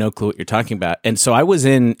like, I have no clue what you're talking about. And so I was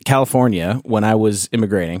in California when I was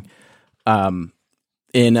immigrating.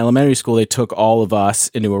 In elementary school, they took all of us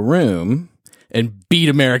into a room and beat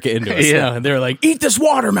America into us. Yeah. No, and they were like, eat this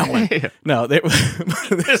watermelon. No, they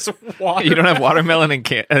this water. You don't have watermelon in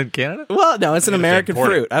Canada? well, no, it's an American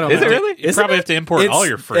import it. fruit. I don't Is know. it really? You Isn't probably it? have to import all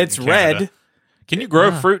your fruit. It's in Canada. red. Can you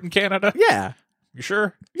grow fruit in Canada? Yeah. You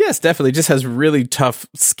sure? Yes, definitely. It just has really tough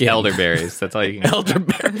skin. Elderberries. That's all you can get.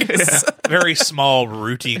 Elderberries. Very small,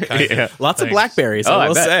 rooty kind Yeah. of Lots of things. blackberries, Oh, I I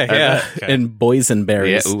will bet. say. I Yeah. bet. Okay. And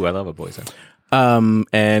boysenberries. Yeah. Ooh, I love a boysen.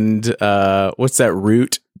 And what's that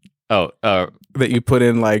root Oh, that you put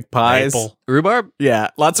in like pies? Maple. rhubarb? Yeah,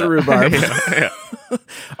 lots of rhubarb. Yeah.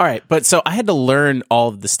 All right, but so I had to learn all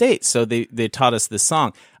of the states. So they taught us this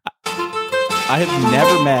song. I have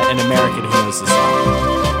never met an American who knows this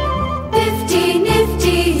song. 50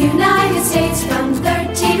 nifty United States from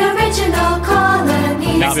 13 original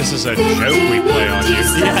colonies. I think this is a joke we play on you.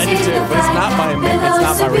 Yeah, I do, but it's not by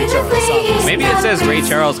Ray Charles. Song. Maybe it says Ray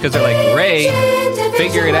Charles because they're like, Ray,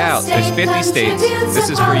 figure it out. There's 50 states. This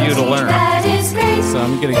is for you to learn. So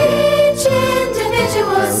I'm gonna get. Each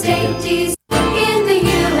individual state is in the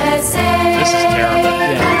USA. This is terrible.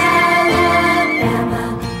 Yeah.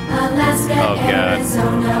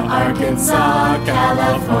 Arkansas,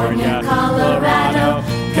 California, Colorado,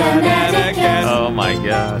 Connecticut, Oh my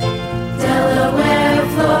god. Delaware,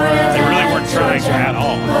 Florida, They really weren't trying at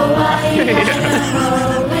all. Hawaii,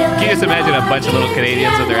 Idaho, Can you just imagine a bunch of little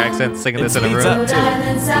Canadians with their accents singing this in a speeds room? up, too. Rhode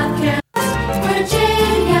Island, South Carolina,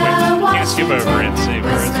 Virginia, Can't skip over it and see where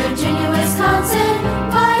West it's. Virginia, Wisconsin,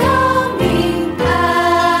 Wyoming,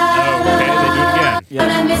 Okay, they do it again.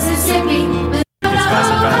 Alabama, Mississippi,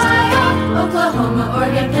 Minnesota, Ohio, Oklahoma,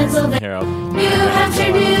 Oregon, Pennsylvania, Here, I'll- New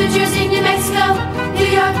Hampshire, New Jersey, New Mexico, New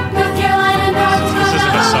York, North Carolina, North This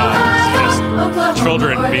isn't a song, it's just Oklahoma,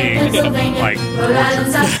 children Oregon, being, Pennsylvania, like, Rhode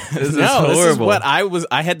Island, South This is no, this is horrible. what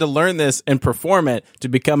I had to learn this and perform it to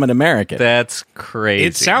become an American. That's crazy.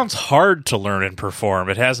 It sounds hard to learn and perform.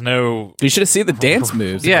 It has no. You should have seen the dance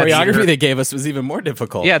moves. Yeah, the choreography you're- they gave us was even more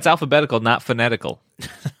difficult. Yeah, it's alphabetical, not phonetical.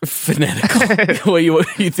 Phonetical. Well, you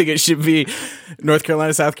think it should be North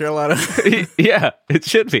Carolina, South Carolina? Yeah, it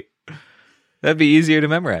should be. That'd be easier to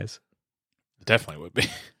memorize. It definitely would be.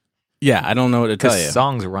 Yeah, I don't know what to tell Because you.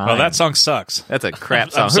 songs rhyme. Well, that song sucks. That's a crap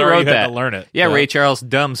I'm song. Who sorry wrote you had that? to learn it. Yeah, Ray Charles'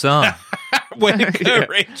 dumb song. Way to go,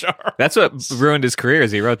 Ray Charles. That's what ruined his career.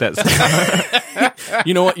 Is he wrote that song?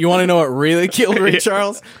 You know what? You want to know what really killed Ray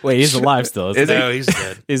Charles? Wait, he's alive still. Isn't he? No, he's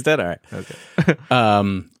dead. He's dead. All right.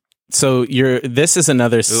 Okay. So this is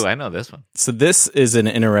another. Ooh, I know this one. So this is an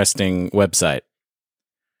interesting website.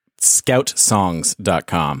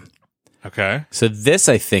 Scoutsongs.com. Okay. So this,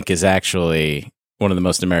 I think, is actually one of the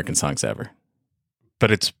most American songs ever.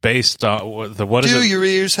 But it's based on what is Do it? your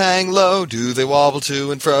ears hang low? Do they wobble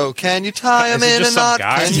to and fro? Can you tie Is them it in a just some knot?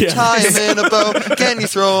 guy? Can you Yeah. tie them in a bow? Can you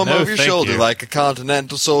throw them No, over your thank shoulder you. like a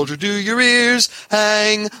continental soldier? Do your ears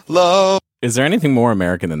hang low? Is there anything more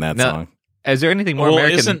American than that No. song? Is there anything more Well,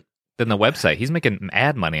 American isn't- than the website? He's making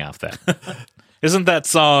ad money off that. Isn't that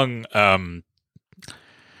song? I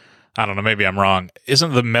don't know. Maybe I'm wrong.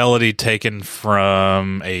 Isn't the melody taken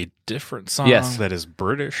from a different song? Yes. That is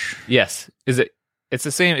British. Yes. Is it? It's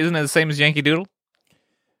the same. Isn't it the same as Yankee Doodle?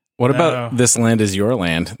 What No. about This Land Is Your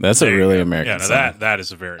Land? That's There a you really go. American Yeah, no, song. that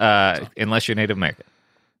is a very Unless you're Native American.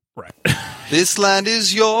 right. This land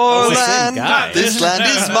is your Oh, same land. guy. This land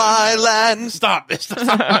is my land. Stop.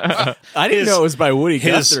 I didn't his- know it was by Woody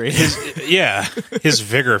his, Guthrie. his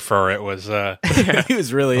vigor for it was He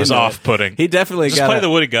was really was into it. off-putting. He definitely Just got play a, the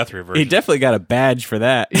Woody Guthrie version. he definitely got a badge for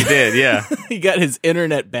that. He did. Yeah. He got his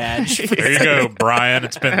internet badge. There you go, Brian.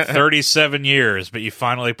 It's been 37 years, but you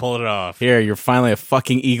finally pulled it off. Here, you're finally a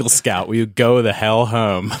fucking Eagle Scout. Will you go the hell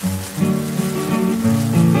home?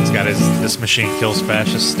 He's got his "This Machine Kills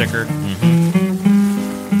Fascists" sticker.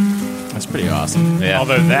 That's pretty awesome. Yeah.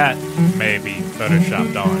 Although that may be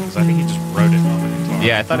photoshopped on, because I think he just wrote it on the guitar.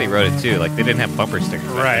 Yeah, I thought he wrote it too. Like they didn't have bumper stickers.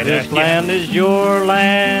 back Right. then. This land is your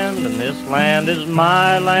land, and this land is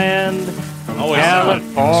my land. From Always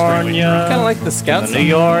California, Kind of like the Scout the song. New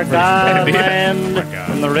York version. Island, Oh my God.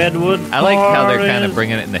 and the redwood I like how they're kind of forest,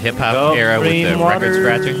 bringing it in the hip hop Gulf era with the Stream record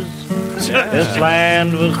waters. scratching. This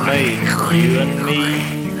land was made for you and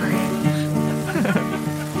me.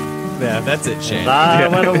 Yeah, that's it, Shane. I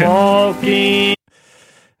went a walking.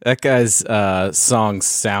 That guy's song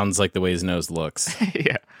sounds like the way his nose looks.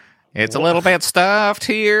 Yeah. It's a little bit stuffed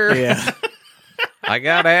here. Yeah. I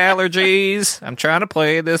got allergies. I'm trying to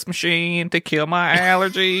play this machine to kill my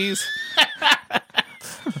allergies.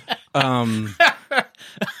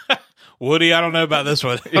 Woody, I don't know about this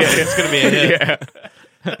one. Yeah, it's going to be a hit.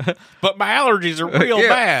 Yeah. But my allergies are real Yeah,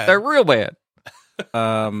 bad. They're real bad.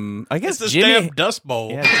 I guess It's this Jimmy. damn Dust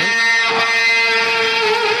Bowl. Yeah,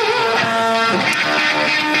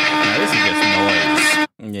 This is just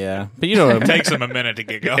noise. yeah, but you know what? It takes him a minute to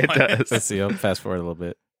get going. It does. Let's see. I'll fast forward a little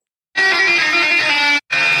bit.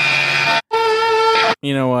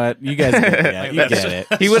 You know what? You guys get it. Yeah, you get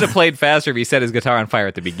it. He would have played faster if he set his guitar on fire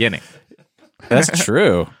at the beginning. That's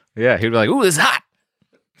true. Yeah, he'd be like, "Ooh, this is hot."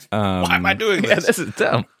 Why am I doing Yeah, this? this is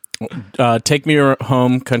dumb. Take Me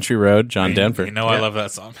Home, Country Road, John Denver. You know I love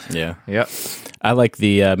that song. Yeah, Yep. I like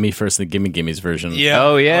the Me First, the Gimme Gimmes version. Yeah.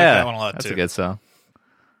 Oh I like yeah, that one a lot that's too. a good song.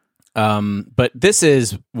 But this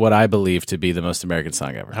is what I believe to be the most American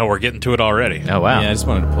song ever. Oh, we're getting to it already. Oh wow. Yeah, I just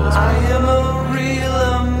wanted to pull this one. I am a real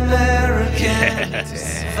American.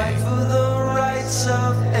 Fight for the rights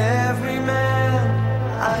of every man.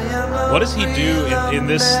 I am a What does he do in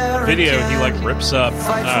this video? He like rips up,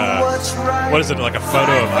 what is it, like a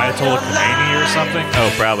photo of Ayatollah Khomeini or something?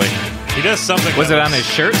 Oh, probably. He does something. Was that it on looks-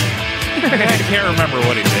 his shirt? I can't remember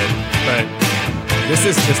what he did, but This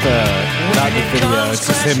is just not the video. It's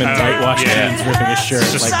just him in whitewash yeah. jeans ripping his shirt.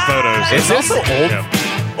 it's just Like photos. Is this old? Yeah.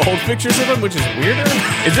 old pictures of him, which is weirder.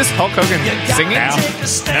 Is this Hulk Hogan singing? Now?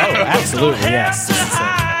 Oh, absolutely, yes. This is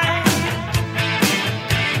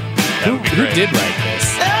Who did write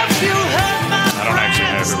this? I don't actually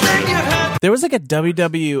know who wrote it. There was like a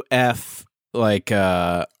WWF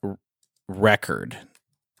record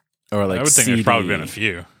or like I would think CD. there's probably been a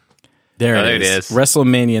few. There Oh, it there it is. is.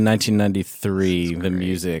 WrestleMania 1993. The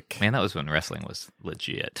music. Man, that was when wrestling was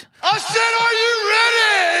legit. I said, are you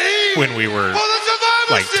ready? When we were For the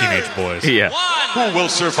Survivor like Series? teenage boys. Yeah. Who will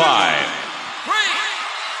survive?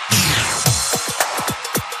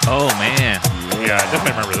 Oh man, Yeah, I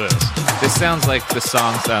definitely remember this. this sounds like the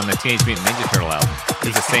songs on the Teenage Mutant Ninja Turtle album.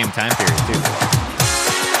 It's the same time period too.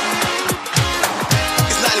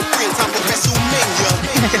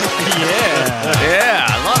 Yeah,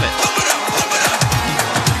 I love it.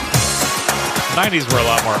 90s were a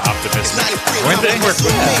lot more optimistic. Weren't they?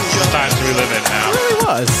 The times we live in now. It really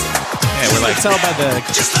was. Yeah, we're like, Tell by the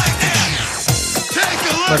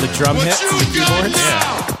By the drum hits and the keyboards.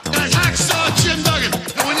 Yeah. That's Hacksaw Jim Duggan.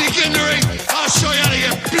 And when you get in the ring, I'll show you how to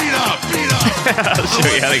get beat up. I'll show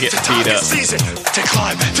you how to get beat up. It's easy to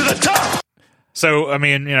climb to the top. So, I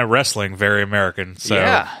mean, wrestling, very American. So,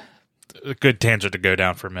 Yeah. a good tangent to go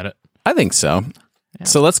down for a minute. I think so.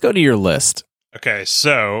 So let's go to your list. Okay,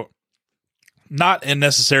 so not in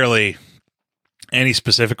necessarily any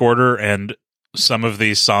specific order, and some of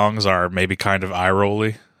these songs are maybe kind of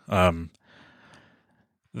eye-rolly.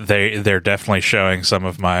 They're definitely showing some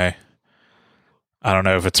of my, I don't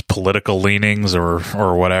know if it's political leanings or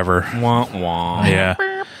whatever. Wah, wah. Yeah.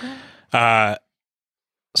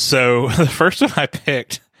 So the first one I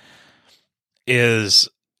picked is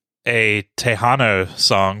a Tejano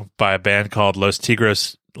song by a band called Los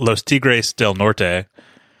Tigres del Norte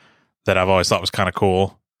that I've always thought was kind of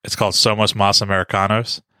cool. It's called Somos Más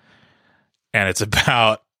Americanos. And it's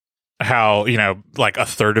about how, like a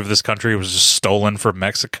third of this country was just stolen from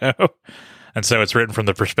Mexico. And so it's written from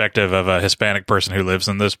the perspective of a Hispanic person who lives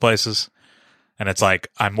in those places. And it's like,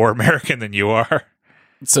 I'm more American than you are.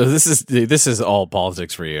 So this is all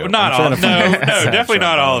politics for you. Not I'm all. trying No, to find- definitely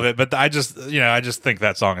not all of it. But I just think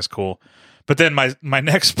that song is cool. But then my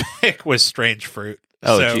next pick was Strange Fruit.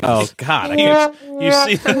 Oh, so, geez. Oh God! you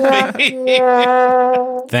see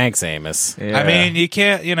the Thanks, Amos. Yeah. I mean, you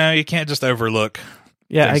can't just overlook.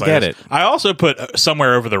 Yeah, I things like get this. it. I also put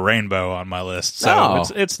Somewhere Over the Rainbow on my list, so Oh.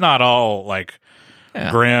 it's not all like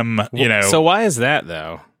grim. So why is that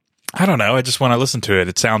though? I don't know. I just when I listen to it,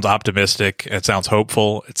 it sounds optimistic. It sounds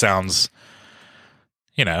hopeful. It sounds,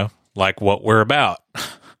 like what we're about,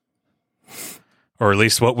 or at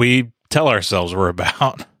least what we tell ourselves we're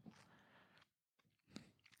about.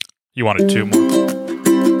 You wanted two more?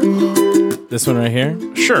 This one right here?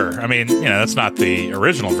 Sure. I mean, that's not the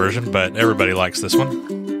original version, but everybody likes this one.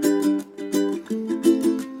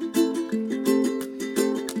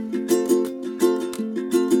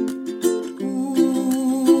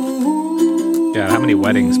 God, how many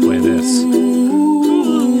weddings play this?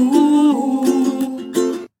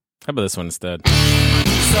 How about this one instead?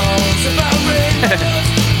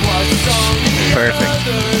 Perfect.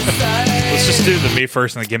 Let's just do the Me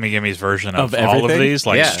First and the Gimme Gimme's version of all of everything? these,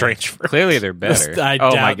 like Yeah. Strange Fruit. Clearly, they're better. I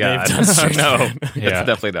oh doubt my they've god! done Strange No, Fruit. it's Yeah.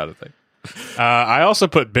 definitely not a thing. I also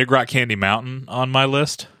put Big Rock Candy Mountain on my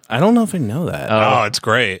list. I don't know if I know that. Oh, it's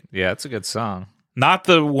great. Yeah, it's a good song. Not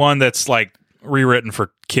the one that's like rewritten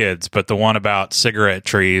for kids, but the one about cigarette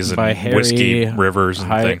trees and By Harry whiskey rivers and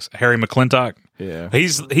Hy- things. Harry McClintock. Yeah. I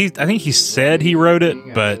think he said he wrote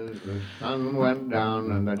it, but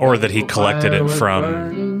or that he collected it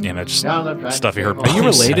from just stuff he heard. Are you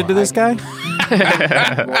related to this guy?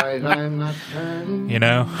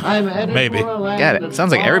 Maybe. Got it.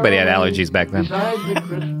 Sounds like everybody had allergies back then.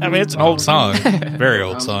 I mean, it's an old song, very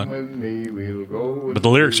old song, but the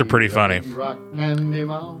lyrics are pretty funny.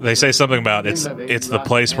 They say something about it's the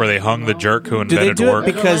place where they hung the jerk who Do they invented do work.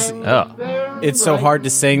 it because it's so hard to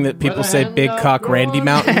sing that people say Big Cock Randy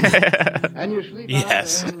Mountain?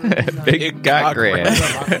 Yes. Big cock Randy.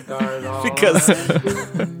 Because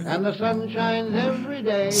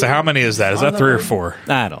So how many is that? Is that 3 or 4?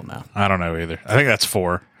 I don't know. I don't know either. I think that's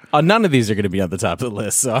 4. None of these are going to be on the top of the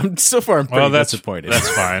list, so I'm pretty disappointed. That's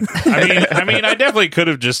fine. I mean, I definitely could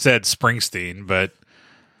have just said Springsteen, but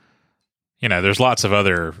there's lots of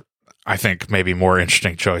other, I think, maybe more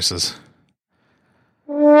interesting choices.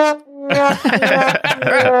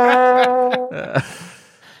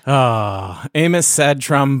 Amos Sad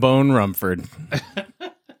Trombone Rumford.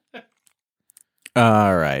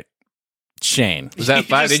 All right. Shane. Was that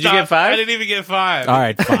 5? Did you get 5? I didn't even get 5. All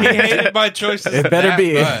right, fine. He hated my choices. It better that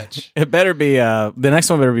be. much. It better be. The next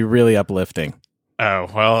one better be really uplifting. Oh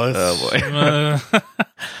well.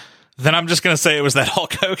 Then I'm just gonna say it was that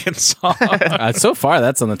Hulk Hogan song. So far,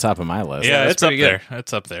 that's on the top of my list. Yeah, that's it's up pretty there. good.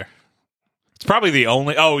 It's up there. It's probably the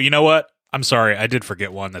only. Oh, you know what? I'm sorry, I did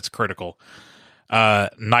forget one that's critical.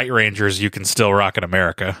 Night Rangers, You Can Still Rock in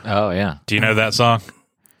America. Oh yeah. Do you know that song?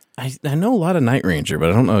 I know a lot of Night Ranger,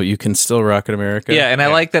 but I don't know. You Can Still Rock in America. Yeah, and I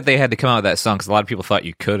like that they had to come out with that song because a lot of people thought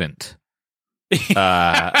you couldn't.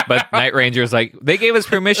 But Night Ranger's like, they gave us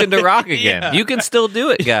permission to rock again. Yeah. You can still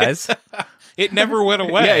do it, guys. It never went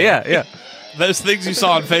away. Yeah. Those things you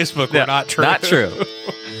saw on Facebook were not true. Not true.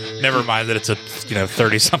 Never mind that it's a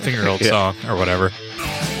 30-something-year-old song or whatever.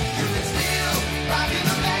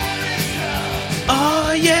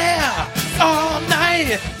 Oh yeah, all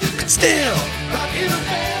night you can still rock in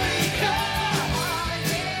America.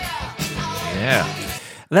 Yeah.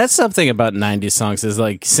 That's something about 90s songs is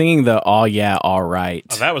like singing the "all yeah, all right."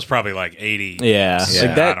 Oh, that was probably like 80. Yeah.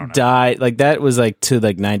 Like that died. Like that was like to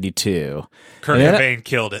like 92. Kurt Cobain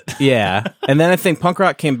killed it. Yeah, and then I think punk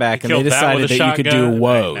rock came back and they decided that you could do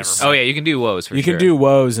woes. Oh yeah, you can do woes for sure. You can do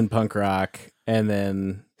woes in punk rock, and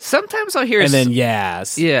then sometimes I'll hear and then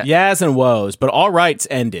yas, yeah, yas and woes, but all rights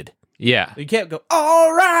ended. Yeah, you can't go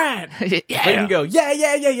all right. Yeah, you can go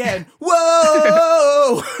yeah, and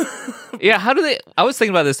whoa. Yeah, how do they? I was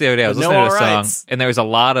thinking about this the other day. I was listening to a song, and there was a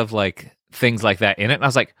lot of like things like that in it, and I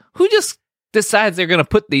was like, who just decides they're going to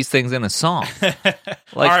put these things in a song? All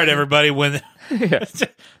right, everybody,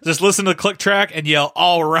 just listen to the click track and yell,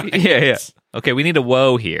 all right. Yeah. Okay, we need a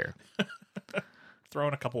woe here. Throw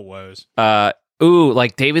in a couple woes.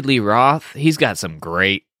 Like David Lee Roth, he's got some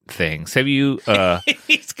great things. Have you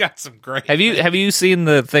He's got some great Have you seen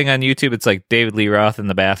the thing on YouTube? It's like David Lee Roth in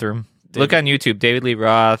the bathroom. Look on YouTube, David Lee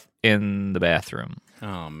Roth in the bathroom.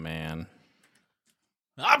 Oh man.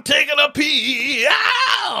 I'm taking a pee.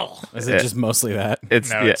 Ow! Is it just mostly that?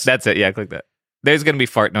 That's it. Yeah, click that. There's going to be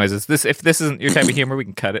fart noises. If this isn't your type of humor, we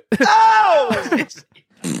can cut it. Oh!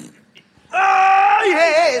 Oh,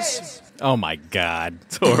 yes! Oh, my God.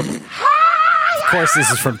 It's horrible. Of course,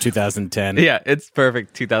 this is from 2010. Yeah, it's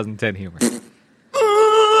perfect 2010 humor.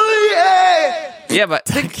 Oh, yeah! Yeah, but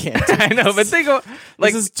I know, but think of,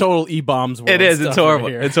 like, this is total E-Bombs world. It is. It's horrible.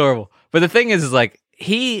 It's horrible. But the thing is like,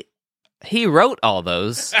 he wrote all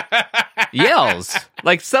those yells.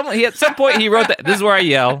 Like at some point he wrote that. This is where I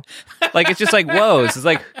yell. Like it's just like woes. It's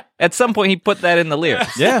like at some point he put that in the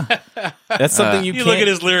lyrics. Yeah, that's something you can't... look at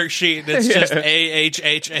his lyric sheet and it's just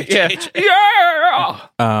A-H-H-H-H. Yeah.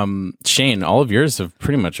 Shane, all of yours have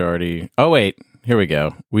pretty much already. Oh wait, here we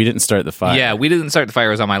go. We didn't start the fire. Yeah, we didn't start the fire.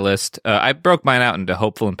 It was on my list. I broke mine out into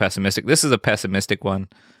hopeful and pessimistic. This is a pessimistic one.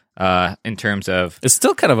 In terms of it's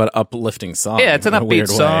still kind of an uplifting song. Yeah, it's an upbeat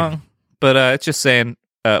song. But it's just saying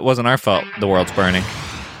it wasn't our fault the world's burning.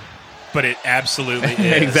 But it absolutely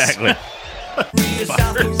is. Exactly. That's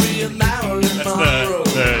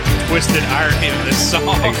the twisted irony of this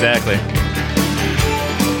song. Exactly.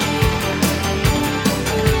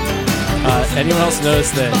 Anyone else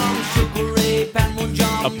notice that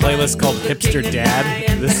a playlist called Hipster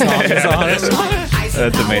Dad, this song is on?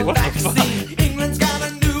 That's amazing. What the fuck?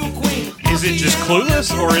 Is it just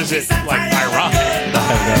Clueless, or is it, like, ironic? I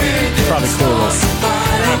don't know. Probably Clueless.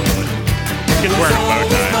 He's wearing a bow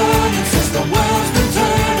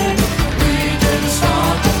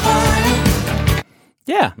tie.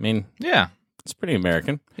 Yeah, I mean... Yeah. It's pretty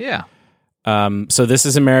American. Yeah. So this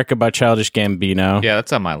is America by Childish Gambino. Yeah,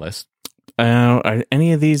 that's on my list. Are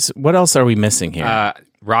any of these... What else are we missing here?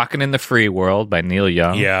 Rockin' in the Free World by Neil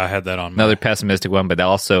Young. Yeah, I had that on. Another pessimistic one, but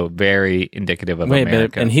also very indicative of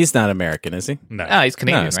America. And he's not American, is he? No. Oh, he's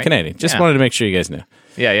Canadian, he's right? Canadian. Just wanted to make sure you guys knew.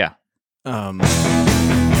 Yeah. I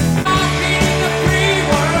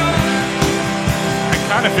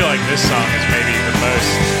kind of feel like this song is maybe the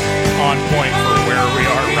most on point for where we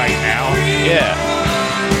are right now.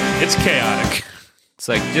 Yeah. It's chaotic. It's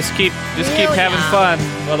like, just keep having fun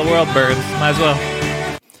while the world burns. Might as well.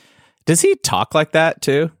 Does he talk like that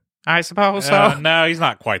too? I suppose so. No, he's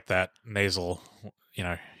not quite that nasal. You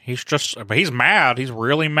know, he's mad. He's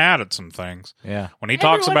really mad at some things. Yeah. When he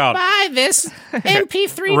talks about buy this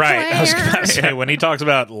MP3 right, player. I was going to say when he talks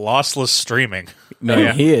about lossless streaming.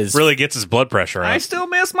 No, he is really gets his blood pressure up. I still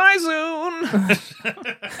miss my Zune.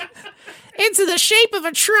 It's the shape of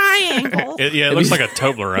a triangle. It looks like a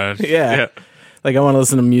Toblerone. Yeah. Like I want to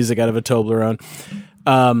listen to music out of a Toblerone.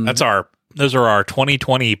 Those are our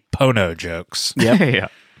 2020 Pono jokes. Yep.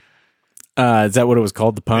 Yeah. Is that what it was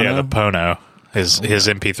called? The Pono? Yeah, the Pono. His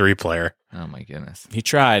MP3 player. Oh my goodness. He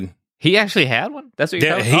tried. He actually had one? That's what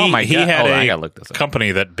you're talking about? Oh my God. He had I gotta look this up.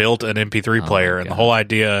 company that built an MP3 player, and the whole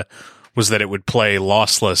idea was that it would play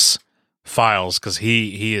lossless files because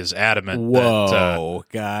he is adamant. Whoa,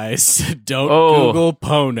 guys. Don't Google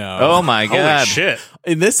Pono. Oh my God. Holy shit.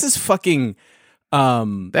 And this is fucking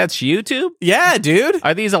That's YouTube? Yeah, dude.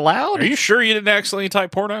 Are these allowed? Are you sure you didn't accidentally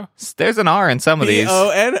type porno? There's an R in some of these.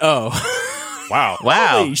 P-O-N-O. Wow. Wow.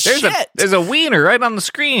 Holy shit. There's a wiener right on the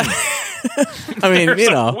screen. I mean, There's you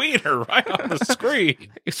a know. wiener right on the screen.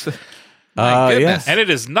 My yes. goodness. And it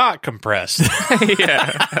is not compressed.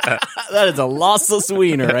 Yeah. That is a lossless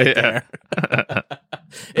wiener right there.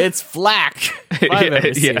 It's flack. If I've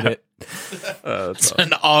ever seen it. It's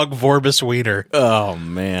an Og Vorbis wiener Oh,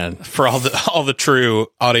 man. for all the true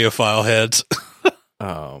audiophile heads.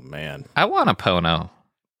 Oh, man. I want a Pono.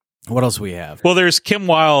 What else we have? Well, there's Kim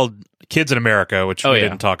Wilde, Kids in America, which we yeah.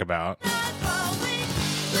 didn't talk about.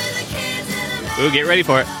 Ooh, get ready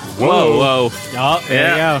for it. Whoa. Whoa. Oh,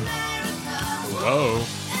 there Yeah. you go.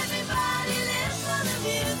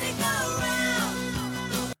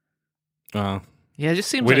 Whoa. Yeah, it just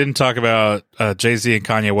seems We didn't talk about Jay-Z and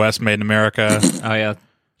Kanye West Made in America. Oh, yeah.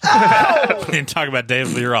 We didn't talk about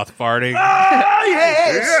David Lee Roth farting.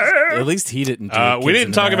 At least he didn't do it. We Kids didn't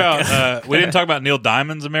in talk America. about we didn't talk about Neil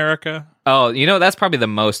Diamond's America. Oh, you know, that's probably the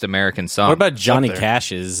most American song. What about Johnny there.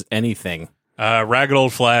 Cash's Anything? Ragged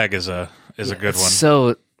Old Flag is a good one.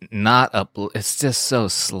 So not up. It's just so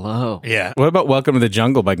slow. Yeah, What about Welcome to the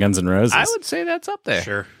Jungle by Guns N' Roses? I would say that's up there.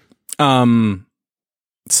 sure.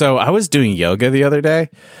 So I was doing yoga the other day,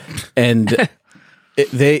 and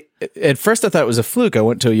at first I thought it was a fluke. I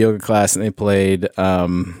went to a yoga class and they played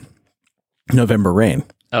November Rain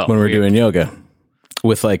Oh, when we were weird. doing yoga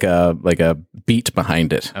with like a beat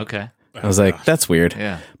behind it. Okay. I was like, that's weird.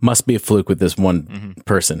 Yeah. Must be a fluke with this one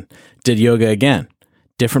person. Did yoga again.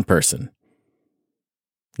 Different person.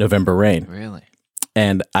 November Rain. Really?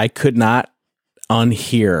 And I could not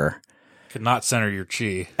unhear Could not center your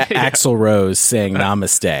chi. Axl Rose saying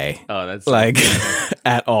Namaste. Oh, that's Like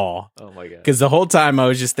at all. Oh my god. Because the whole time I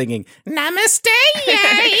was just thinking Namaste,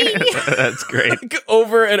 yay! That's great. like,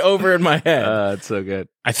 over and over in my head. That's so good.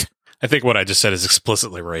 I think what I just said is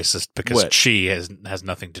explicitly racist because What? chi has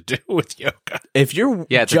nothing to do with yoga. If you're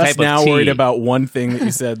it's a just type of now tea. worried about one thing that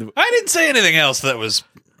you said, I didn't say anything else that was.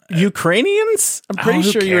 Ukrainians, I'm pretty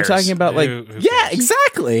who sure you were cares? talking about like, Who yeah, cares?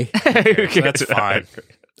 exactly. That's fine.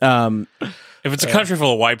 If it's a country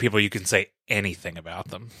full of white people, you can say anything about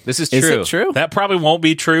them. This is Is true. it true? That probably won't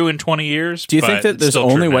be true in 20 years. Do you but think that it's there's still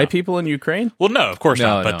only true white now. people in Ukraine? Well, no, of course No,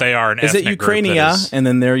 not. But no. they are an Is it ethnic group that Ukrainia is- and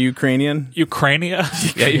then they're Ukrainian? Ukrainia?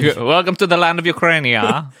 Yeah, welcome to the land of Ukraine.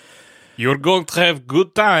 You're going to have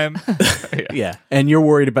good time. Yeah. And you're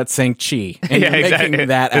worried about saying chi. And Yeah, you're exactly. making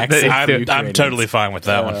that accent. for I'm Ukrainians. totally fine with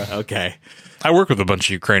that one. Okay. I work with a bunch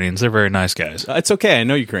of Ukrainians. They're very nice guys. It's okay. I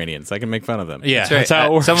know Ukrainians. I can make fun of them. Yeah, That's right. that's how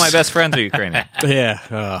it works. Some of my best friends are Ukrainian. Yeah.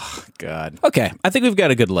 Oh, God. Okay. I think we've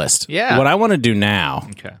got a good list. Yeah. What I want to do now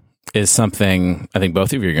Okay. is something I think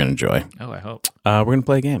both of you are going to enjoy. Oh, I hope. We're going to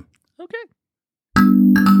play a game. Okay.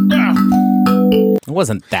 It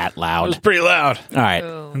wasn't that It was loud. pretty loud. All right.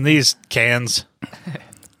 And these cans.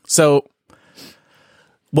 So,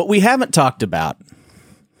 what we haven't talked about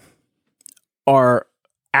are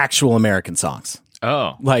actual American songs,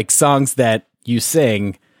 Oh, like songs that you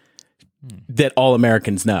sing that all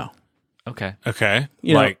Americans know. okay. Okay.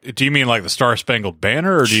 You know- like, do you mean like the Star Spangled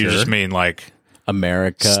Banner, or do you Sure. just mean like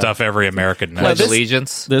America. stuff every American knows? Pledge this-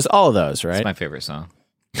 Allegiance. There's all of those, It's right? my favorite song.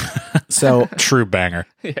 So, True banger.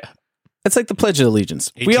 it's like the Pledge of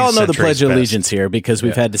Allegiance. We 18th all know the century's Pledge of best. Allegiance here because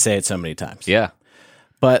we've had to say it so many times. Yeah.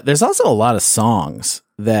 But there's also a lot of songs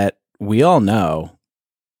that we all know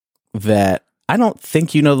that I don't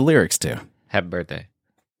think you know the lyrics to. Happy birthday.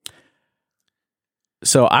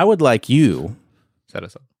 So I would like you. Is that a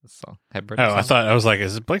song? That's a song. Happy birthday. Oh, I song? thought I was like,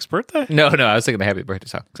 is it Blake's birthday? No, I was thinking the happy birthday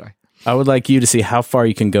song. Sorry. I would like you to see how far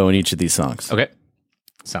you can go in each of these songs. Okay.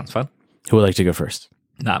 Sounds fun. Who would like to go first?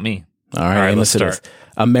 Not me. All right, right, let's let's start.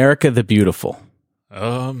 America the Beautiful.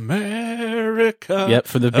 America. Yep,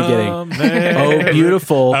 from the beginning. America. Oh,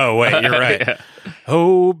 beautiful. Oh, wait, you're right.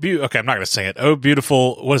 Okay, I'm not going to sing it. Oh,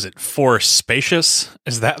 beautiful. What is it? For spacious?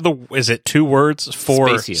 Is it two words?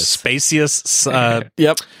 For spacious.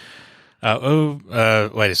 Yep.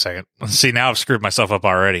 Wait a second. See, now I've screwed myself up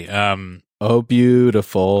already. Oh,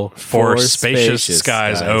 beautiful. For spacious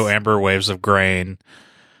skies, oh, amber waves of grain.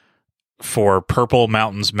 For purple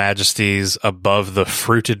mountains, majesties above the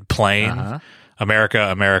fruited plain. Uh-huh. America,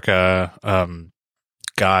 America,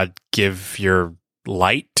 God, give your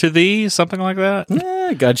light to thee, something like that.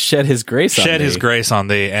 Yeah, God shed his grace on Shed thee. his grace on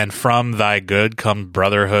thee, and from thy good come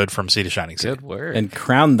brotherhood from sea to shining sea. Good word. And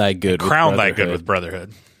crown thy good with Crown thy good brotherhood. with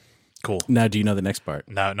brotherhood. Cool. Now, do you know the next part?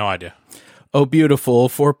 No idea. Oh, beautiful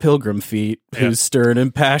for pilgrim feet, whose stern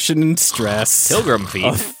and passion and stress. Pilgrim feet.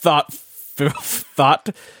 A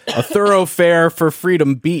a thoroughfare for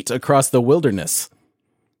freedom beat across the wilderness.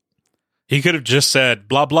 He could have just said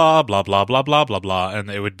blah blah blah blah blah blah blah blah, and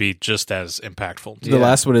it would be just as impactful. The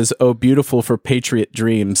last one is "Oh, beautiful for patriot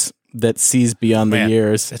dreams that sees beyond the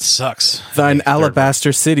years." It sucks. Thine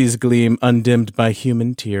alabaster cities gleam, undimmed by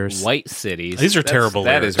human tears. White cities. These are terrible.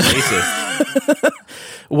 That is lyrics. racist.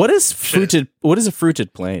 What is fruited? What is a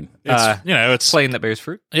fruited plain? It's plain that bears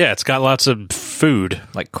fruit. Yeah, it's got lots of food,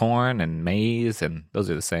 like corn and maize, and those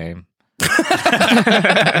are the same.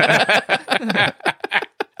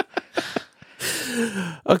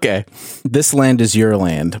 Okay, "This Land Is Your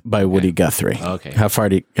Land" by Woody Guthrie. Okay, how far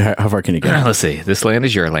can you go? Let's see. This land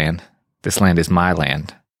is your land. This land is my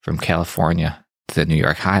land. From California to the New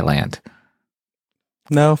York Highland.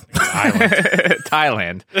 No,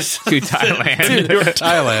 Thailand. To Thailand. To New York,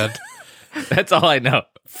 Thailand. That's all I know.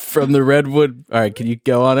 From the redwood. All right, can you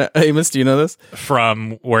go on it, Amos? Do you know this?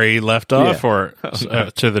 From where he left off, or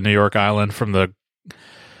to the New York Island, from the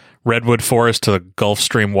redwood forest to the Gulf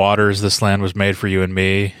Stream waters. This land was made for you and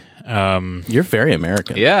me. You're very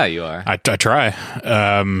American. Yeah, you are. I try.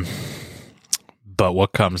 But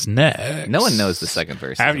what comes next? No one knows the second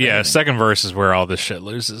verse. Second verse is where all this shit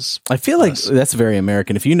loses. I feel like that's very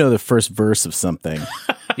American. If you know the first verse of something.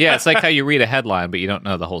 Yeah, it's like how you read a headline, but you don't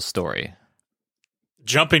know the whole story.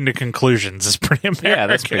 Jumping to conclusions is pretty American. Yeah,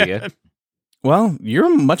 that's pretty good. Well,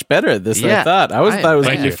 you're much better at this than I thought. I thought it was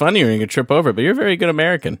going to be funny when you could trip over, but you're a very good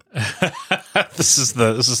American. This is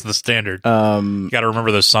the standard. You got to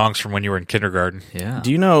remember those songs from when you were in kindergarten. Yeah.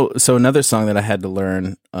 Do you know? So another song that I had to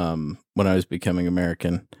learn when I was becoming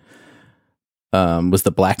American was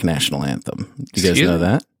the Black National Anthem. Do you guys know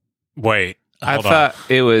that? Wait, I thought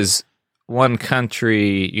it was One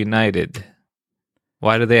Country United.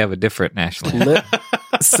 Why do they have a different national anthem?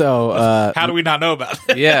 So how do we not know about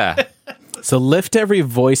it? Yeah. So "Lift Every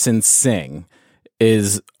Voice and Sing"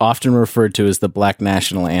 is often referred to as the Black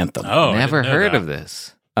National Anthem. Oh, never heard of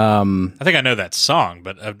this. I think I know that song,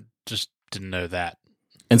 but I just didn't know that.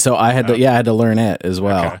 And so I had to learn it as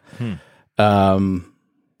well. Okay.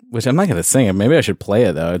 Which I'm not going to sing it. Maybe I should play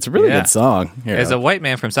it though. It's a really good song. Here, As a white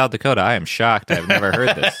man from South Dakota, I am shocked. I've never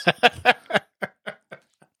heard this.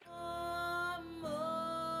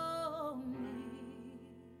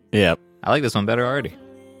 Yep. I like this one better already.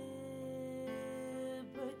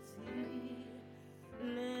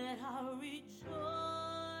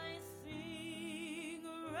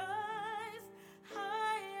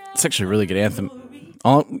 It's actually a really good anthem.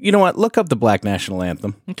 You know what? Look up the Black National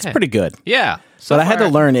Anthem. It's pretty good. Yeah. But I had to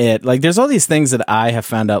learn it. Like, there's all these things that I have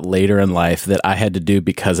found out later in life that I had to do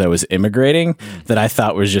because I was immigrating that I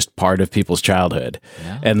thought was just part of people's childhood.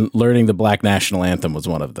 Yeah. And learning the Black National Anthem was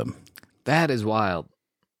one of them. That is wild.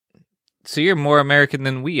 So you're more American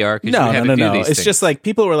than we are because No. These It's things. just like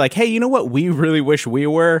people were like, hey, you know what we really wish we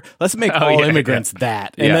were? Let's make all immigrants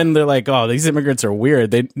that. And then they're like, oh, these immigrants are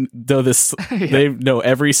weird. They know this. They know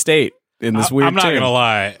every state in this weird I'm not tune. going to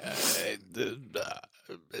lie.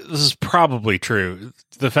 This is probably true.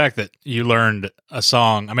 The fact that you learned a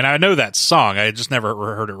song. I mean, I know that song. I just never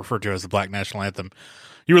heard it referred to as the Black National Anthem.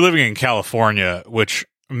 You were living in California, which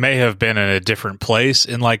may have been in a different place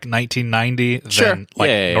in like 1990 than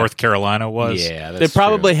North Carolina was. Yeah, they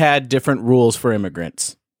probably had different rules for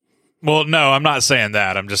immigrants. Well, no, I'm not saying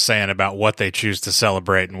that. I'm just saying about what they choose to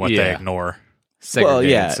celebrate and what they ignore. Well,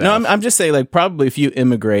 yeah. No, I'm just saying, like, probably if you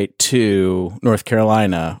immigrate to North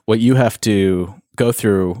Carolina, what you have to go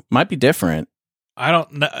through might be different. I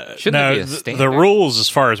don't know. Shouldn't there be a standard? The rules as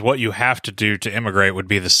far as what you have to do to immigrate would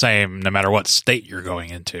be the same no matter what state you're going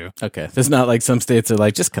into. Okay. It's not like some states are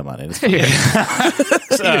like, just come on in.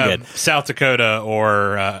 South Dakota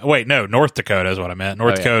or, North Dakota is what I meant.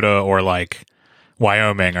 North Dakota or like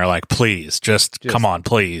Wyoming are like, please, just come on,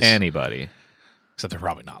 please. Anybody. Except they're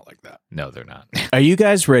probably not like that. No, they're not. Are you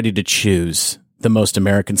guys ready to choose the most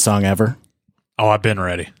American song ever? Oh, I've been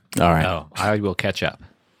ready. All right. Oh, I will catch up.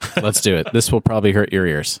 Let's do it. This will probably hurt your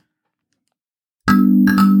ears.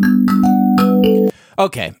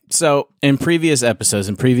 Okay, so in previous episodes,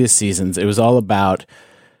 in previous seasons, it was all about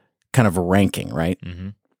kind of ranking, right? Mm-hmm.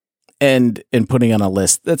 And putting on a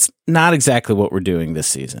list. That's not exactly what we're doing this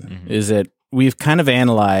season. Is that we've kind of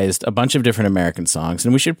analyzed a bunch of different American songs,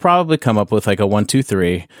 and we should probably come up with like a 1, 2,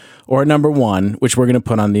 3, or a number 1, which we're going to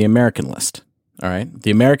put on the American list. All right, the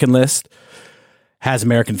American list has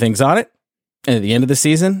American things on it. And at the end of the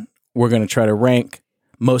season, we're going to try to rank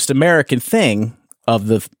most American thing of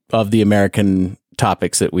the American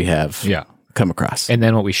topics that we have come across. And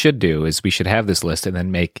then what we should do is we should have this list and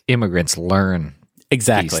then make immigrants learn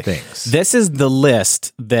exactly these things. This is the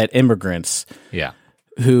list that immigrants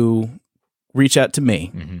who reach out to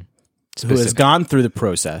me, who has gone through the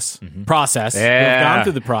process, who have gone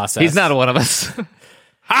through the process. He's not one of us.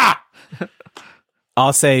 Ha!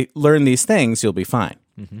 I'll say, learn these things, you'll be fine.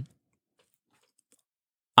 Mm-hmm.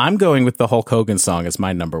 I'm going with the Hulk Hogan song as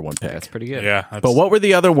my number one pick. That's pretty good. Yeah. But what were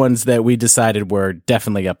the other ones that we decided were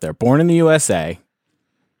definitely up there? Born in the USA.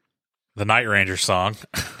 The Night Ranger song.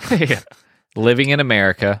 Yeah. Living in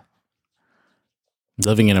America.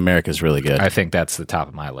 Living in America is really good. I think that's the top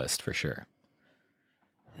of my list for sure.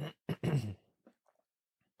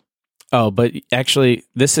 Oh, but actually,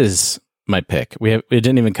 this is my pick. It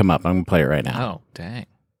didn't even come up. I'm going to play it right now. Oh, dang.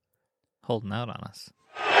 Holding out on us.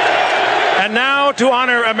 And now to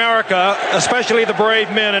honor America, especially the brave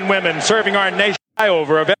men and women serving our nation,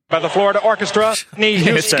 over by the Florida Orchestra.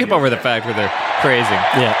 Skip over the fact where they're praising.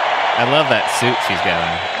 Yeah. I love that suit she's got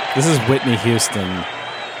on. This is Whitney Houston.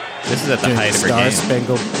 This is at the height of her Star game.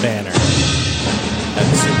 Spangled Banner at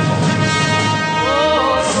the Super Bowl.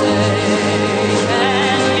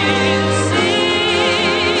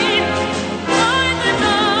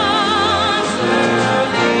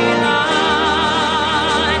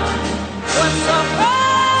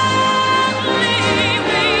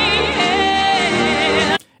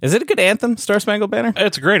 Is it a good anthem, Star Spangled Banner?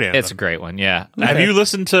 It's a great anthem. It's a great one, yeah. Have you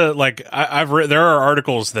listened to, like, I've read, there are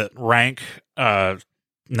articles that rank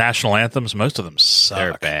national anthems. Most of them suck.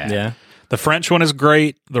 They're bad. Yeah. The French one is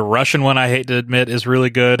great. The Russian one, I hate to admit, is really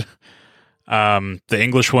good. The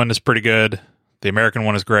English one is pretty good. The American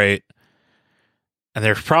one is great. And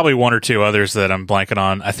there's probably one or two others that I'm blanking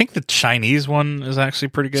on. I think the Chinese one is actually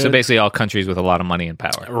pretty good. So basically all countries with a lot of money and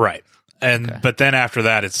power. Right. And but then after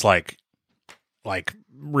that, it's like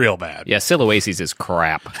real bad. Yeah, Sil-Oasis is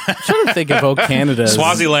crap. I'm trying to think if O Canada is...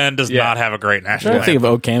 Swaziland does not have a great I'm national trying to think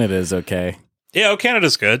anthem. if O Canada is okay. Yeah, O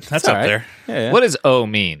Canada's good. That's It's all up right. there. Yeah. What does O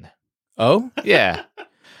mean? O? Yeah.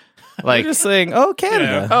 Like, Like, we're just saying, oh,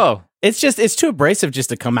 Canada. oh. It's too abrasive just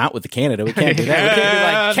to come out with the Canada. We can't do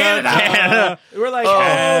that. We can't be like, Canada. We're like,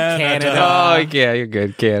 oh, Canada. Oh, yeah, you're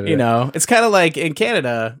good, Canada. You know, it's kind of like in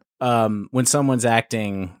Canada, when someone's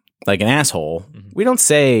acting like an asshole, we don't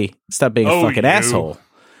say, stop being a Oh, fucking you. asshole.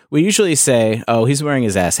 We usually say, oh, he's wearing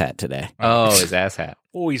his ass hat today. Oh, his ass hat.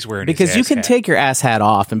 Always wearing Because his you ass can hat. take your ass hat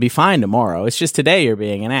off and be fine tomorrow. It's just today you're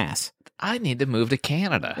being an ass. I need to move to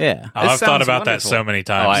Canada. Yeah. Oh, I've thought about that so many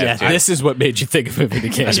times. Yeah, this is what made you think of moving to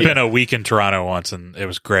I Canada. spent a week in Toronto once, and it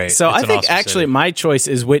was great. So It's I an think awesome actually city. my choice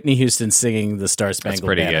is Whitney Houston singing the Star Spangled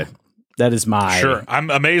pretty Banner. good. That is my... Sure.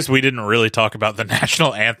 I'm amazed we didn't really talk about the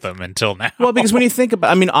national anthem until now. Well, because when you think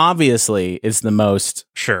about... I mean, obviously, it's the most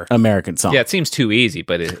Sure. American song. Yeah, it seems too easy,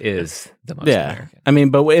 but it is the most Yeah. American. I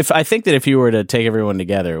mean, but I think that if you were to take everyone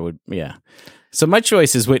together, it would... Yeah. So my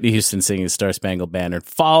choice is Whitney Houston singing Star Spangled Banner,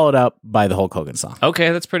 followed up by the Hulk Hogan song.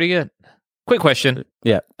 Okay, that's pretty good. Quick question.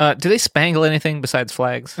 Yeah. Do they spangle anything besides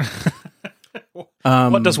flags?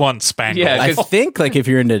 What does one spangle? Yeah, I think like if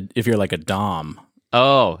you're like a dom.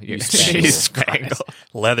 Oh, you're Jesus Christ.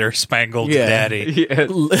 Leather spangled Yeah. daddy.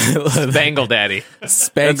 Spangle Daddy. That's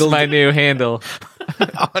Spangled, my new handle.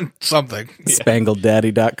 On something.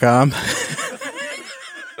 spangledaddy.com.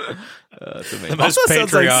 The most Also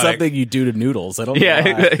sounds like patriotic. something you do to noodles. I don't know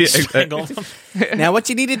Yeah, why. Spangle them. Now what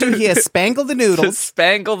you need to do here is spangle the noodles.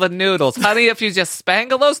 Spangle the noodles. Honey, if you just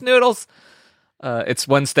spangle those noodles, it's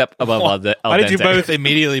one step above al dente. Why did you both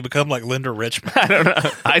immediately become like Linda Richmond? I don't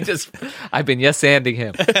know. I've been yes-anding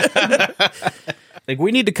him. Like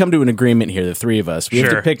we need to come to an agreement here, the three of us. We have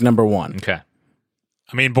Sure. to pick number one. Okay.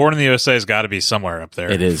 I mean, Born in the USA has got to be somewhere up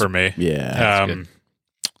there It is. for me. Yeah, that's good.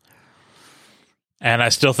 And I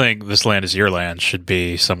still think This Land Is Your Land should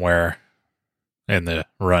be somewhere in the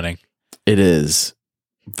running. It is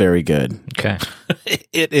very good. Okay.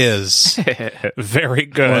 It is very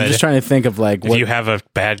good. Well, I'm just trying to think of like if what you have a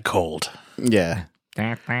bad cold. Yeah.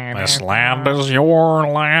 This land is your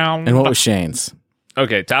land. And what was Shane's?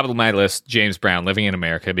 Okay, top of my list, James Brown, Living in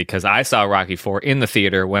America, because I saw Rocky IV in the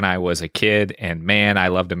theater when I was a kid, and man, I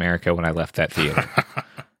loved America when I left that theater.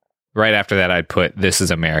 Right after that, I'd put This Is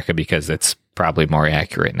America because it's probably more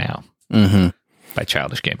accurate now by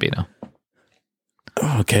Childish Gambino.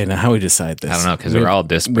 Okay, now how do we decide this? I don't know, because we're all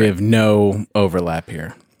disparate. We have no overlap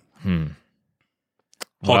here. Hulk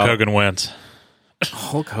Well- Hogan wins.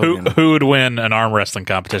 Hulk Hogan. Who would win an arm wrestling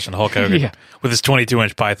competition? Hulk Hogan Yeah. with his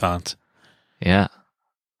 22-inch pythons. Yeah.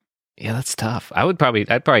 Yeah, that's tough. I'd probably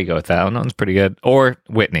go with that one. That one's pretty good. Or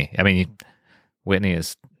Whitney. I mean, Whitney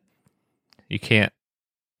is, you can't.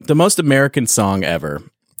 The most American song ever.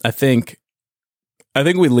 I think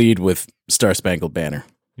we lead with Star Spangled Banner.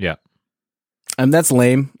 Yeah. And that's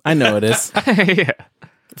lame. I know it is. Yeah.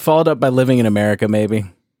 Followed up by Living in America, maybe.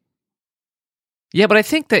 Yeah, but I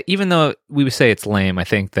think that even though we would say it's lame, I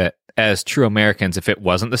think that as true Americans, if it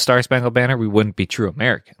wasn't the Star Spangled Banner, we wouldn't be true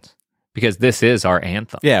Americans. because this is our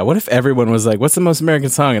anthem. Yeah, what if everyone was like, what's the most American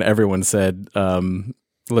song? And everyone said,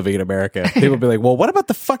 Living in America. People would be like, well, what about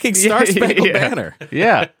the fucking Star Spangled Banner?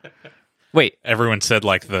 Yeah. Wait. Everyone said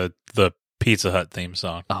like the Pizza Hut theme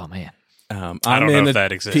song. Oh, man. I don't know if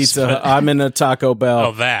that exists. Pizza. I'm in a Taco Bell.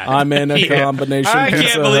 Oh, that. I'm in a combination I Pizza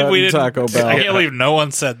can't believe Hut we and didn't. Taco Bell. I can't believe no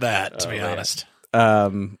one said that, to be honest.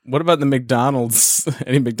 What about the McDonald's?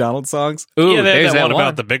 Any McDonald's songs? Ooh, Yeah, there's that that one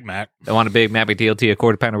about the Big Mac. I want a Big Mac, McDLT, a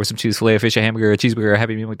quarter pounder with some cheese, filet of fish, a hamburger, a cheeseburger, a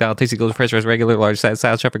Happy Meal, McDonald's, tasty golden french fries, regular, large size,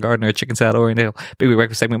 salad, shepherd garden, a chicken salad, Oriental, big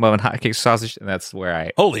breakfast segment, and hot cakes, sausage, and that's where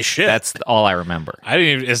I... Holy shit. That's all I remember. I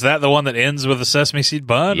didn't even, is that the one that ends with a sesame seed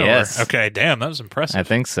bun? Yes. Or, okay, damn, that was impressive. I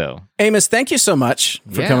think so. Amos, thank you so much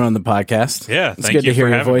for coming on the podcast. Yeah, it's thank good you to hear for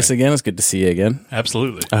your having voice me. again. It's good to see you again.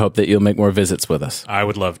 Absolutely. I hope that you'll make more visits with us. I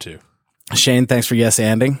would love to. Shane, thanks for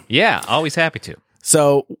yes-anding. Yeah, always happy to.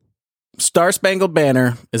 So, Star Spangled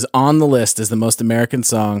Banner is on the list as the most American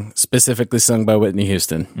song, specifically sung by Whitney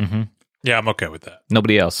Houston. Mm-hmm. Yeah, I'm okay with that.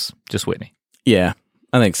 Nobody else, just Whitney. Yeah,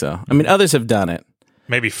 I think so. I mean, others have done it.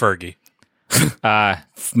 Maybe Fergie.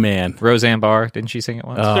 Man. Roseanne Barr, didn't she sing it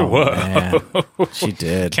once? Oh, Whoa. man. She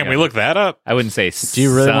did. Can we look that up? I wouldn't say Do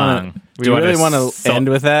you really sung. want to end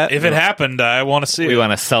with that? If it happened, I want to see We it.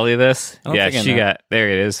 want to sully this? I don't Yeah, think I she know. got, there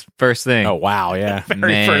it is. First thing. Oh, wow, yeah.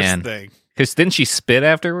 Very first thing. Because didn't she spit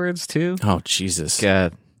afterwards, too? Oh, Jesus.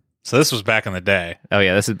 God. So this was back in the day. Oh,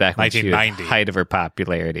 yeah, this is back when she was 1990. height of her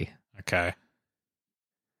popularity. Okay.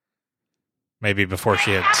 Maybe before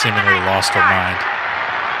she had seemingly lost her mind.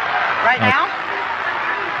 Right now?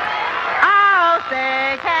 I'll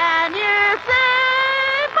say, can you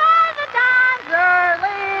see by the dawn's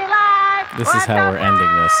early light? This is how we're ending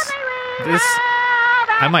this.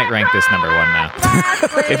 I might rank this number one now.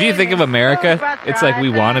 If you think of America, it's like we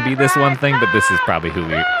want to be this one thing, but this is probably who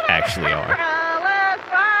we actually are.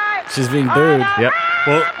 She's being booed. Yep.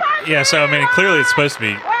 Well, yeah, so, I mean, clearly it's supposed to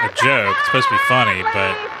be a joke. It's supposed to be funny,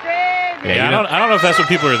 but... Yeah, I don't know if that's what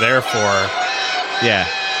people are there for. Yeah.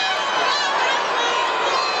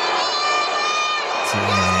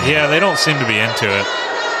 Yeah, they don't seem to be into it.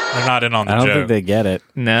 They're not in on the I don't joke. think they get it.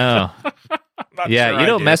 No. Yeah, sure you I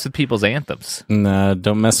don't do. mess with people's anthems. No,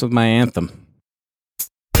 don't mess with my anthem.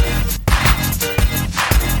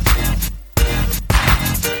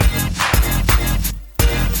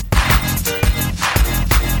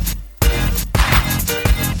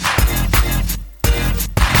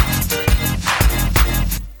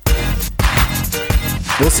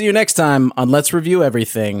 We'll see you next time on Let's Review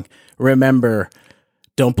Everything. Remember,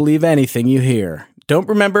 don't believe anything you hear. Don't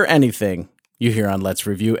remember anything you hear on Let's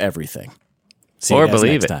Review Everything. See Or you guys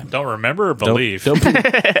believe next it. time. Don't remember or believe.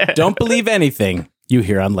 Don't believe anything you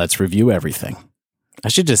hear on Let's Review Everything. I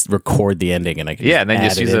should just record the ending and I can Yeah, and then add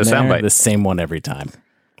just it use in it as a there. soundbite. The same one every time.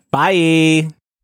 Bye.